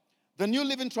up. The New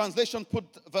Living Translation put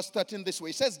verse 13 this way.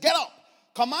 He says, get up.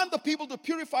 Command the people to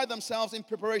purify themselves in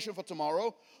preparation for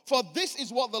tomorrow. For this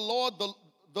is what the Lord,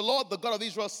 the God of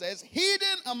Israel says.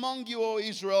 Hidden among you, O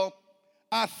Israel,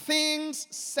 are things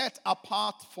set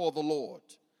apart for the Lord.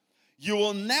 You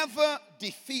will never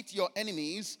defeat your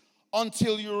enemies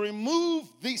until you remove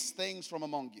these things from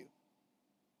among you.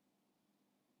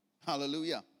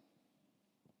 Hallelujah.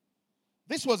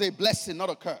 This was a blessing, not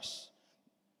a curse.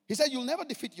 He said, you'll never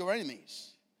defeat your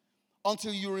enemies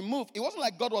until you remove. It wasn't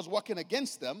like God was working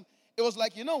against them. It was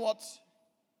like, you know what?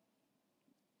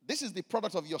 This is the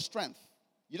product of your strength.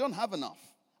 You don't have enough.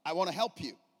 I want to help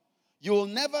you. You will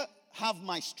never have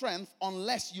my strength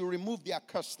unless you remove the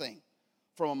accursed thing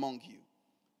from among you.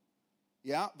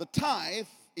 Yeah, the tithe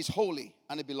is holy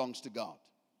and it belongs to God.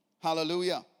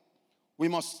 Hallelujah. We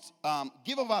must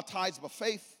give of our tithes by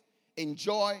faith, in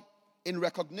joy, in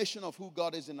recognition of who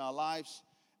God is in our lives,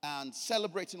 and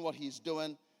celebrating what he's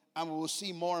doing, and we will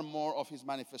see more and more of his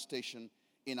manifestation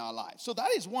in our lives. So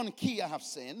that is one key I have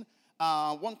seen,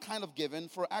 one kind of giving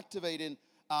for activating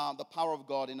the power of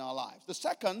God in our lives. The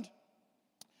second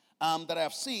that I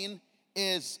have seen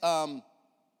is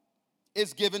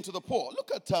given to the poor.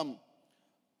 Look at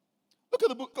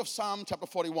the book of Psalm chapter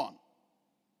 41.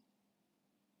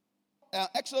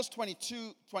 Exodus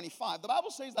 22:25. The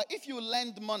Bible says that if you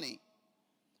lend money,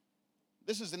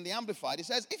 this is in the Amplified, it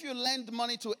says, if you lend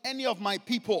money to any of my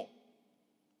people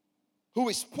who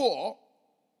is poor,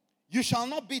 you shall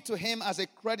not be to him as a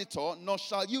creditor, nor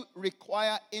shall you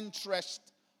require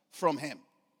interest from him.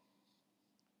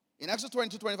 In Exodus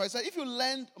 22:25, it says, if you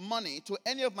lend money to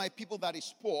any of my people that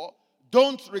is poor,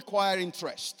 don't require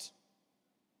interest.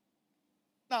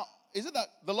 Now, is it that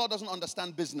the Lord doesn't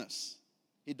understand business?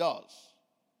 He does.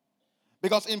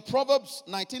 Because in Proverbs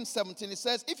 19:17, it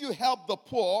says, if you help the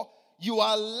poor, you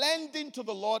are lending to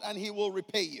the Lord and he will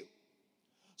repay you.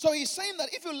 So he's saying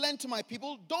that if you lend to my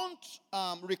people,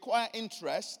 don't require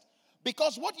interest,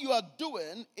 because what you are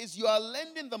doing is you are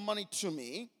lending the money to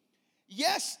me.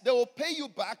 Yes, they will pay you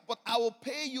back, but I will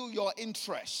pay you your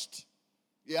interest.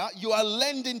 Yeah, you are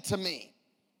lending to me.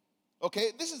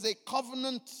 Okay, this is a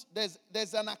covenant.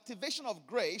 There's an activation of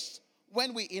grace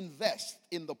when we invest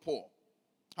in the poor.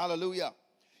 Hallelujah.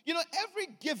 You know, every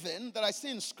giving that I see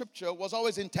in Scripture was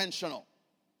always intentional.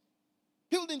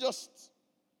 People didn't just,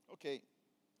 okay.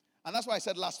 And that's why I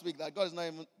said last week that God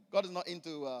is not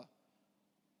into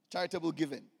charitable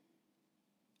giving.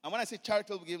 And when I say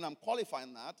charitable giving, I'm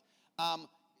qualifying that.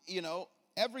 You know,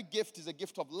 every gift is a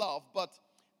gift of love, but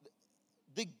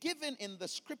the giving in the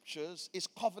Scriptures is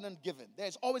covenant giving.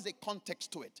 There's always a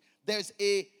context to it.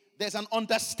 There's an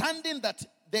understanding that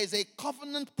there's a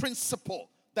covenant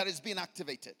principle that is being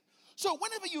activated. So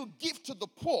whenever you give to the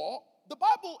poor, the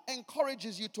Bible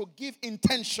encourages you to give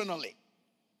intentionally.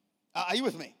 Are you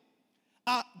with me?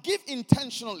 Give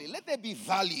intentionally. Let there be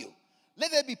value.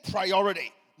 Let there be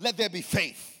priority. Let there be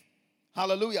faith.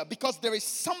 Hallelujah. Because there is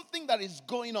something that is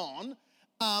going on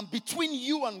between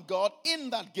you and God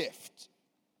in that gift.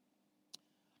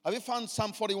 Have you found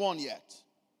Psalm 41 yet?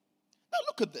 Now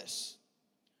look at this.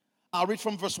 I'll read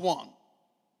from verse 1.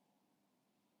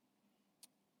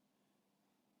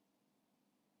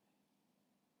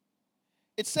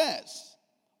 It says,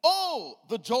 oh,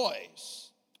 the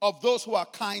joys of those who are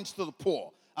kind to the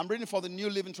poor. I'm reading for the New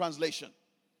Living Translation.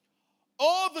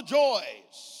 Oh, the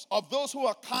joys of those who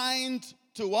are kind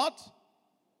to what?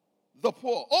 The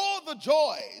poor. Oh, the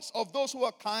joys of those who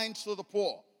are kind to the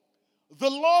poor. The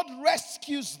Lord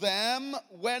rescues them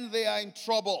when they are in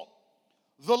trouble.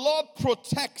 The Lord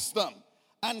protects them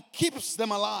and keeps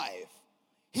them alive.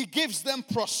 He gives them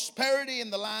prosperity in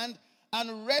the land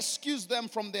and rescues them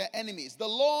from their enemies. The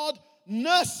Lord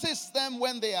nurses them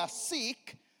when they are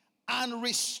sick and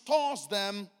restores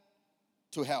them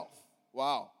to health.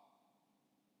 Wow.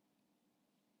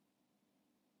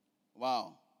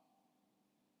 Wow.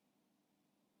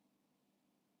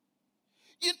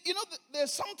 You know,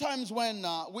 there's sometimes when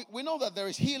we know that there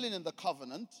is healing in the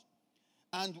covenant,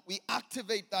 and we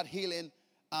activate that healing,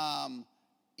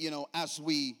 you know, as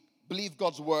we believe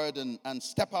God's word and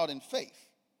step out in faith.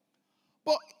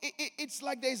 But it's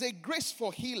like there's a grace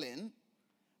for healing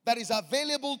that is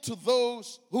available to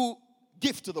those who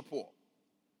give to the poor.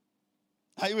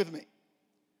 Are you with me?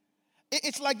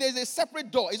 It's like there's a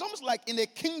separate door. It's almost like in a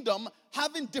kingdom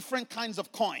having different kinds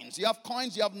of coins. You have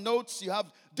coins, you have notes, you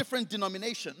have different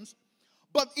denominations.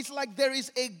 But it's like there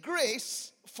is a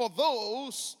grace for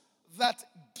those that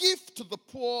give to the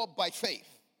poor by faith.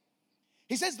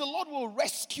 He says the Lord will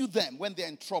rescue them when they're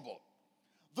in trouble.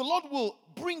 The Lord will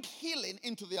bring healing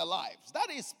into their lives. That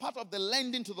is part of the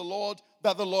lending to the Lord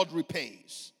that the Lord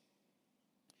repays.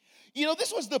 You know,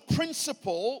 this was the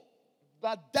principle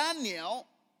that Daniel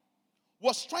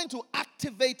was trying to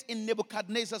activate in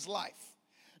Nebuchadnezzar's life.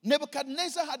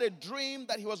 Nebuchadnezzar had a dream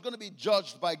that he was going to be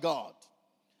judged by God.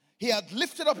 He had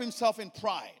lifted up himself in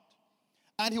pride.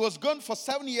 And he was going for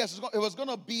 7 years. It was going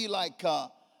to be like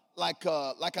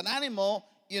an animal,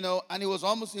 you know, and he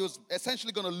was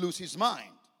essentially going to lose his mind.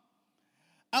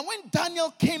 And when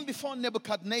Daniel came before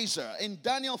Nebuchadnezzar in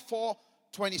Daniel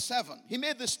 4:27, he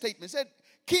made this statement. He said,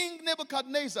 King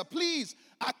Nebuchadnezzar, please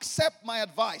accept my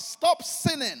advice. Stop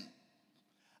sinning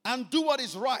and do what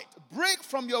is right. Break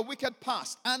from your wicked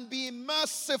past and be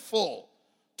merciful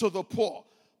to the poor.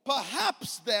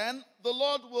 Perhaps then the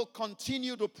Lord will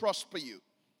continue to prosper you.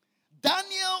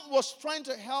 Daniel was trying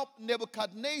to help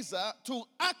Nebuchadnezzar to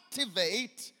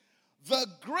activate the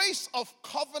grace of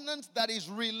covenant that is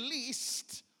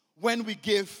released when we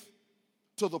give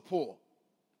to the poor.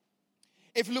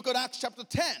 If you look at Acts chapter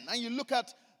 10 and you look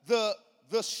at the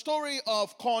story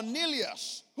of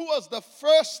Cornelius, who was the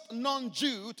first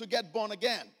non-Jew to get born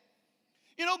again.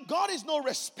 You know, God is no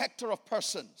respecter of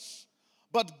persons,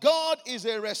 but God is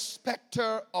a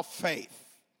respecter of faith.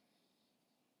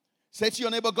 Say to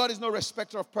your neighbor, God is no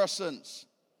respecter of persons,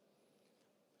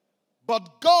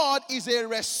 but God is a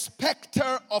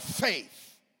respecter of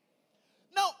faith.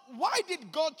 Now, why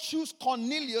did God choose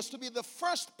Cornelius to be the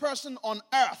first person on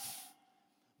earth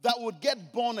that would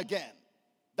get born again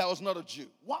that was not a Jew?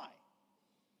 Why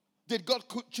did God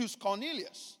choose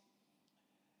Cornelius?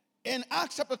 In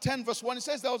Acts chapter 10 verse 1, it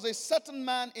says there was a certain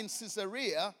man in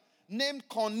Caesarea named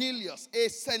Cornelius, a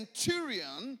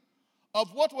centurion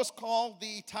of what was called the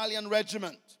Italian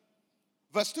regiment.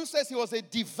 Verse 2 says he was a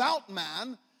devout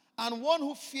man and one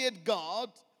who feared God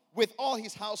with all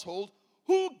his household,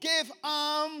 who gave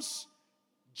alms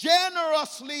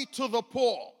generously to the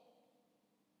poor.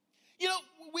 You know,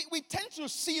 we tend to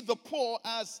see the poor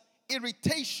as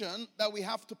irritation that we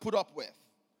have to put up with.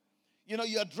 You know,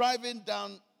 you're driving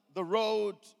down the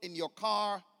road in your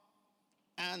car,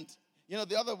 and, you know,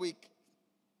 the other week,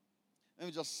 let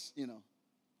me just, I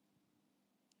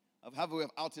have a way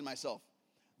of outing myself.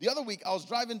 The other week, I was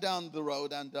driving down the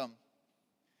road, and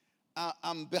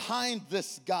I'm behind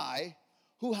this guy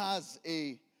who has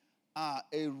a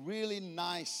really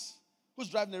nice, who's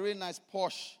driving a really nice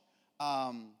Porsche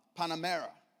Panamera.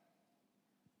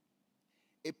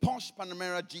 A Porsche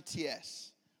Panamera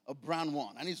GTS, a brown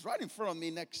one. And he's right in front of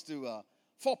me next to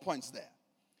 4 Points there.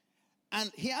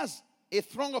 And he has a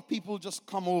throng of people just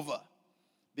come over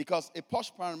because a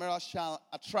Porsche Panamera shall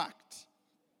attract.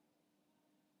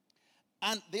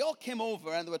 And they all came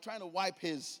over and they were trying to wipe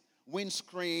his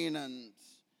windscreen and,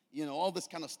 all this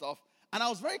kind of stuff. And I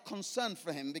was very concerned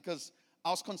for him because I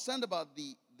was concerned about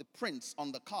the prints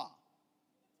on the car.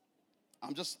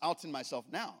 I'm just outing myself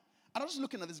now. And I was just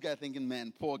looking at this guy thinking,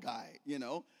 man, poor guy,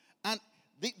 And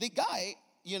the guy,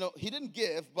 he didn't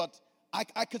give, but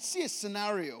I could see a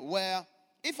scenario where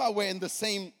if I were in the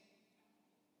same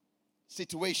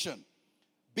situation,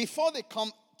 before they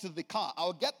come to the car,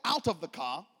 I'll get out of the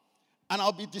car and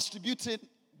I'll be distributing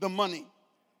the money.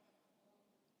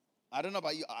 I don't know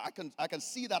about you. I can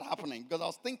see that happening because I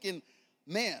was thinking,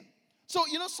 man. So,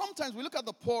 sometimes we look at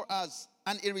the poor as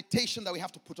an irritation that we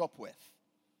have to put up with.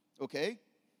 Okay?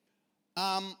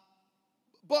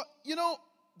 But,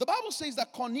 the Bible says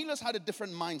that Cornelius had a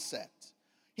different mindset.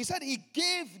 He said he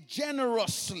gave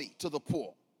generously to the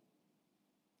poor.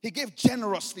 He gave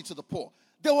generously to the poor.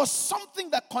 There was something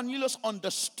that Cornelius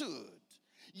understood.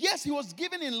 Yes, he was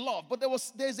given in love, but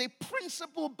there's a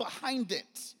principle behind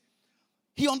it.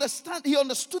 He understood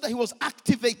that he was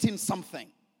activating something.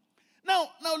 Now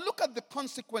look at the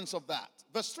consequence of that.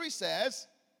 Verse 3 says,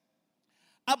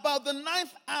 about the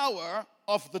 9th hour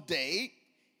of the day,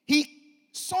 he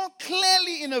saw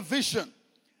clearly in a vision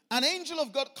an angel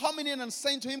of God coming in and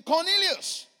saying to him,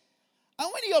 Cornelius. And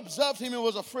when he observed him, he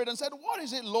was afraid and said, what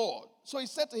is it, Lord? So he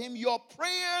said to him, your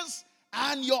prayers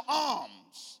and your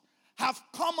alms have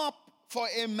come up for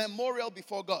a memorial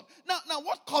before God. Now,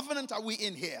 what covenant are we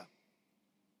in here?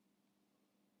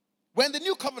 We're in the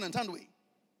new covenant, aren't we?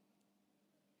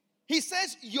 He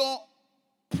says, your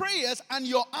prayers and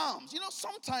your alms.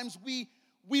 Sometimes we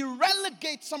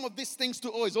relegate some of these things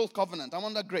to, it's old covenant. I'm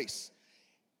under grace.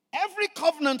 Every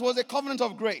covenant was a covenant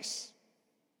of grace.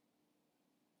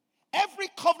 Every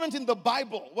covenant in the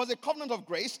Bible was a covenant of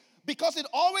grace because it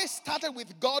always started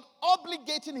with God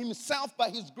obligating himself by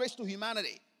his grace to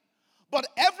humanity. But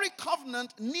every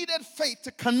covenant needed faith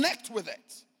to connect with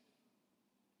it.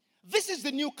 This is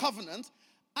the new covenant,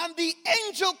 and the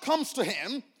angel comes to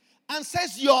him and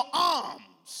says, your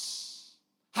alms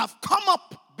have come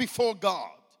up before God.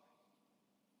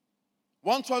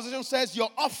 One translation says, your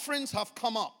offerings have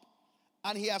come up,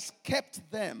 and he has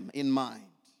kept them in mind.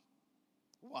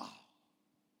 Wow.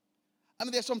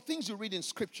 There's some things you read in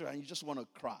scripture and you just want to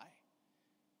cry.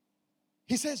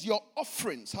 He says, your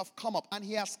offerings have come up, and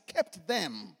he has kept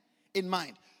them in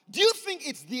mind. Do you think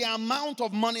it's the amount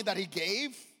of money that he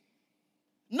gave?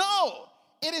 No,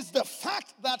 it is the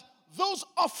fact that those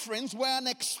offerings were an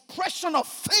expression of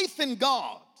faith in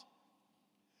God.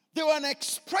 They were an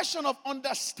expression of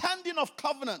understanding of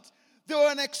covenant. They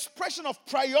were an expression of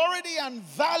priority and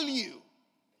value.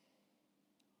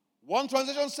 One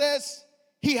translation says,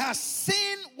 he has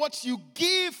seen what you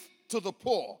give to the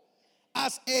poor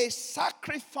as a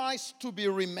sacrifice to be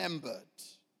remembered.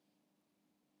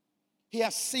 He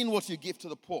has seen what you give to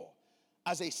the poor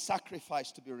as a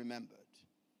sacrifice to be remembered.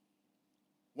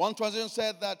 One translation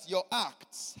said that your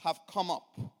acts have come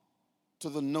up to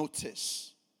the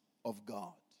notice of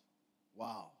God.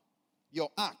 Wow. Your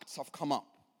acts have come up.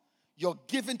 Your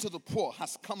giving to the poor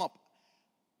has come up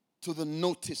to the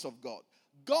notice of God.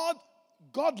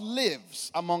 God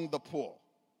lives among the poor.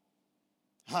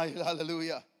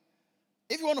 Hallelujah.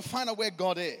 If you want to find out where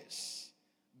God is,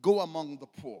 go among the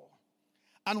poor.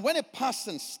 And when a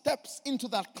person steps into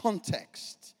that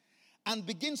context and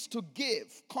begins to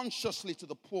give consciously to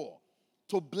the poor,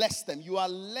 to bless them, you are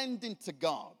lending to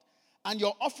God. And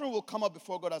your offering will come up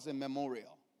before God as a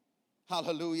memorial.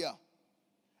 Hallelujah.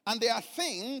 And there are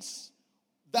things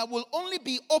that will only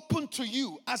be open to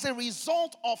you as a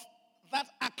result of that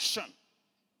action.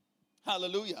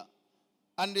 Hallelujah.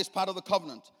 And it's part of the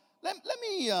covenant. Let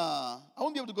me, I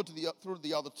won't be able to go through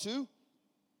the other two.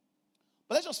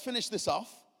 But let's just finish this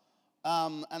off.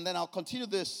 And then I'll continue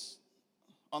this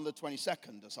on the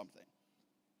 22nd or something.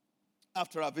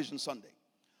 After our Vision Sunday.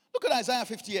 Look at Isaiah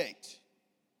 58.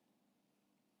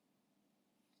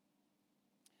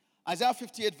 Isaiah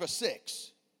 58 verse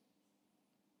 6.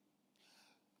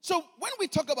 So when we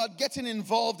talk about getting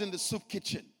involved in the soup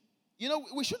kitchen,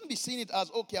 we shouldn't be seeing it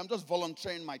as, okay, I'm just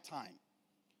volunteering my time.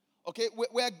 Okay,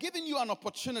 we're giving you an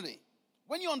opportunity.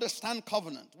 When you understand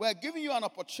covenant, we're giving you an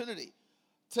opportunity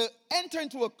to enter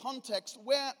into a context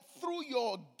where through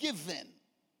your giving,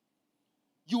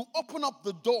 you open up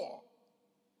the door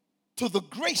to the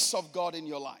grace of God in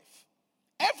your life.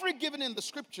 Every giving in the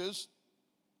scriptures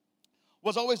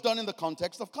was always done in the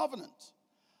context of covenant.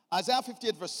 Isaiah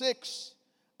 58 verse 6,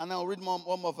 and then I'll read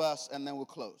one more verse and then we'll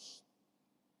close.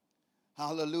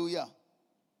 Hallelujah.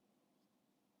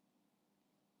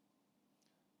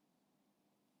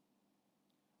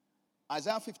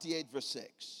 Isaiah 58 verse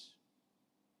 6.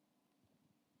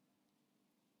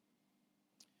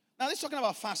 Now this is talking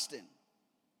about fasting.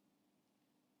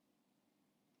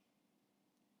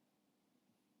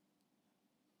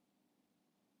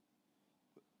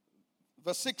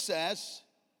 Verse 6 says,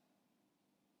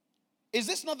 is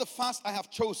this not the fast I have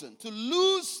chosen, to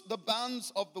loose the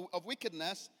bands of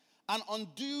wickedness and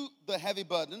undo the heavy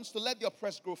burdens, to let the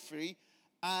oppressed go free,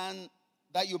 and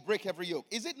that you break every yoke?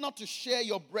 Is it not to share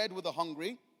your bread with the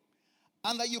hungry,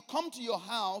 and that you come to your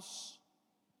house,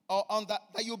 or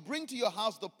that you bring to your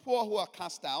house the poor who are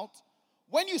cast out?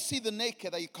 When you see the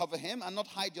naked, that you cover him, and not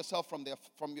hide yourself from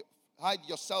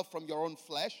your own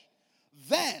flesh?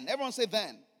 Then, everyone say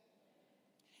then.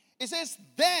 It says,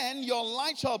 then your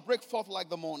light shall break forth like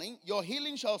the morning, your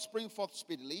healing shall spring forth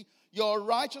speedily, your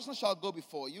righteousness shall go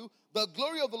before you, the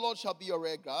glory of the Lord shall be your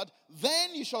rear guard.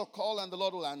 Then you shall call, and the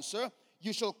Lord will answer.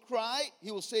 You shall cry, he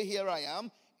will say, here I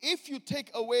am. If you take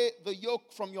away the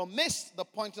yoke from your midst, the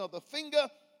pointing of the finger,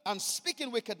 and speak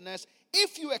in wickedness,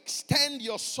 if you extend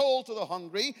your soul to the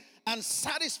hungry, and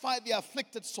satisfy the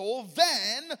afflicted soul,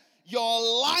 then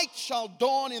your light shall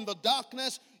dawn in the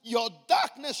darkness, your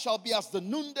darkness shall be as the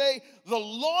noonday. The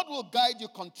Lord will guide you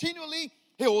continually.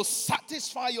 He will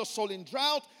satisfy your soul in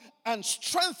drought and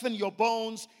strengthen your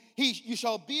bones. You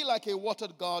shall be like a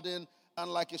watered garden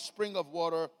and like a spring of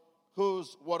water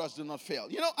whose waters do not fail.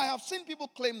 I have seen people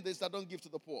claim this that don't give to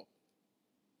the poor.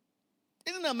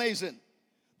 Isn't it amazing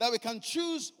that we can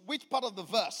choose which part of the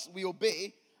verse we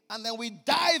obey and then we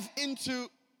dive into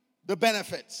the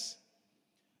benefits?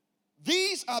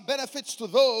 These are benefits to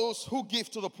those who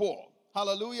give to the poor.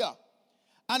 Hallelujah.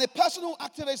 And a person who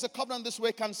activates the covenant this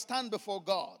way can stand before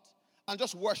God and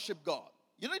just worship God.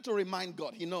 You don't need to remind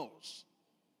God. He knows.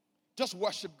 Just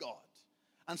worship God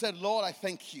and say, Lord, I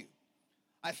thank you.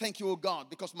 I thank you, O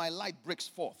God, because my light breaks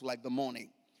forth like the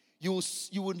morning. You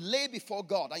will lay before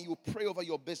God and you will pray over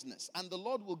your business. And the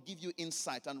Lord will give you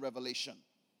insight and revelation.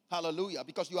 Hallelujah.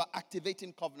 Because you are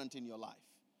activating covenant in your life.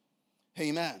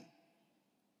 Amen.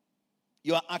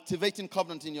 You are activating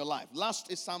covenant in your life.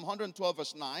 Last is Psalm 112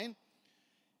 verse 9.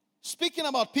 Speaking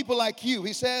about people like you,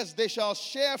 he says, they shall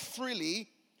share freely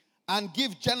and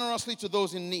give generously to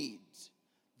those in need.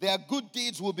 Their good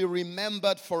deeds will be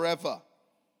remembered forever.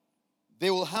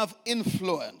 They will have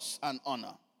influence and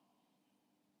honor.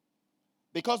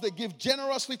 Because they give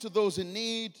generously to those in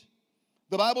need,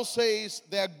 the Bible says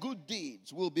their good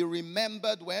deeds will be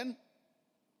remembered when?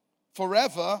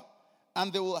 Forever.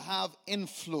 And they will have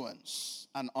influence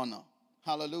and honor.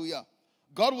 Hallelujah.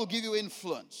 God will give you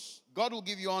influence. God will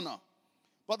give you honor.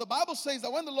 But the Bible says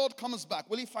that when the Lord comes back,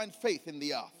 will he find faith in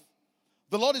the earth?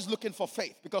 The Lord is looking for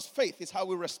faith because faith is how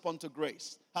we respond to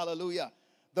grace. Hallelujah.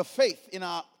 The faith in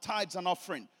our tithes and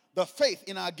offering. The faith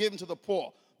in our giving to the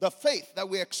poor. The faith that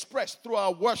we express through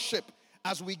our worship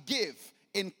as we give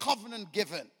in covenant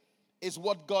giving is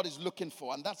what God is looking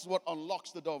for. And that's what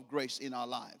unlocks the door of grace in our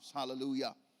lives.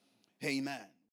 Hallelujah. Amen.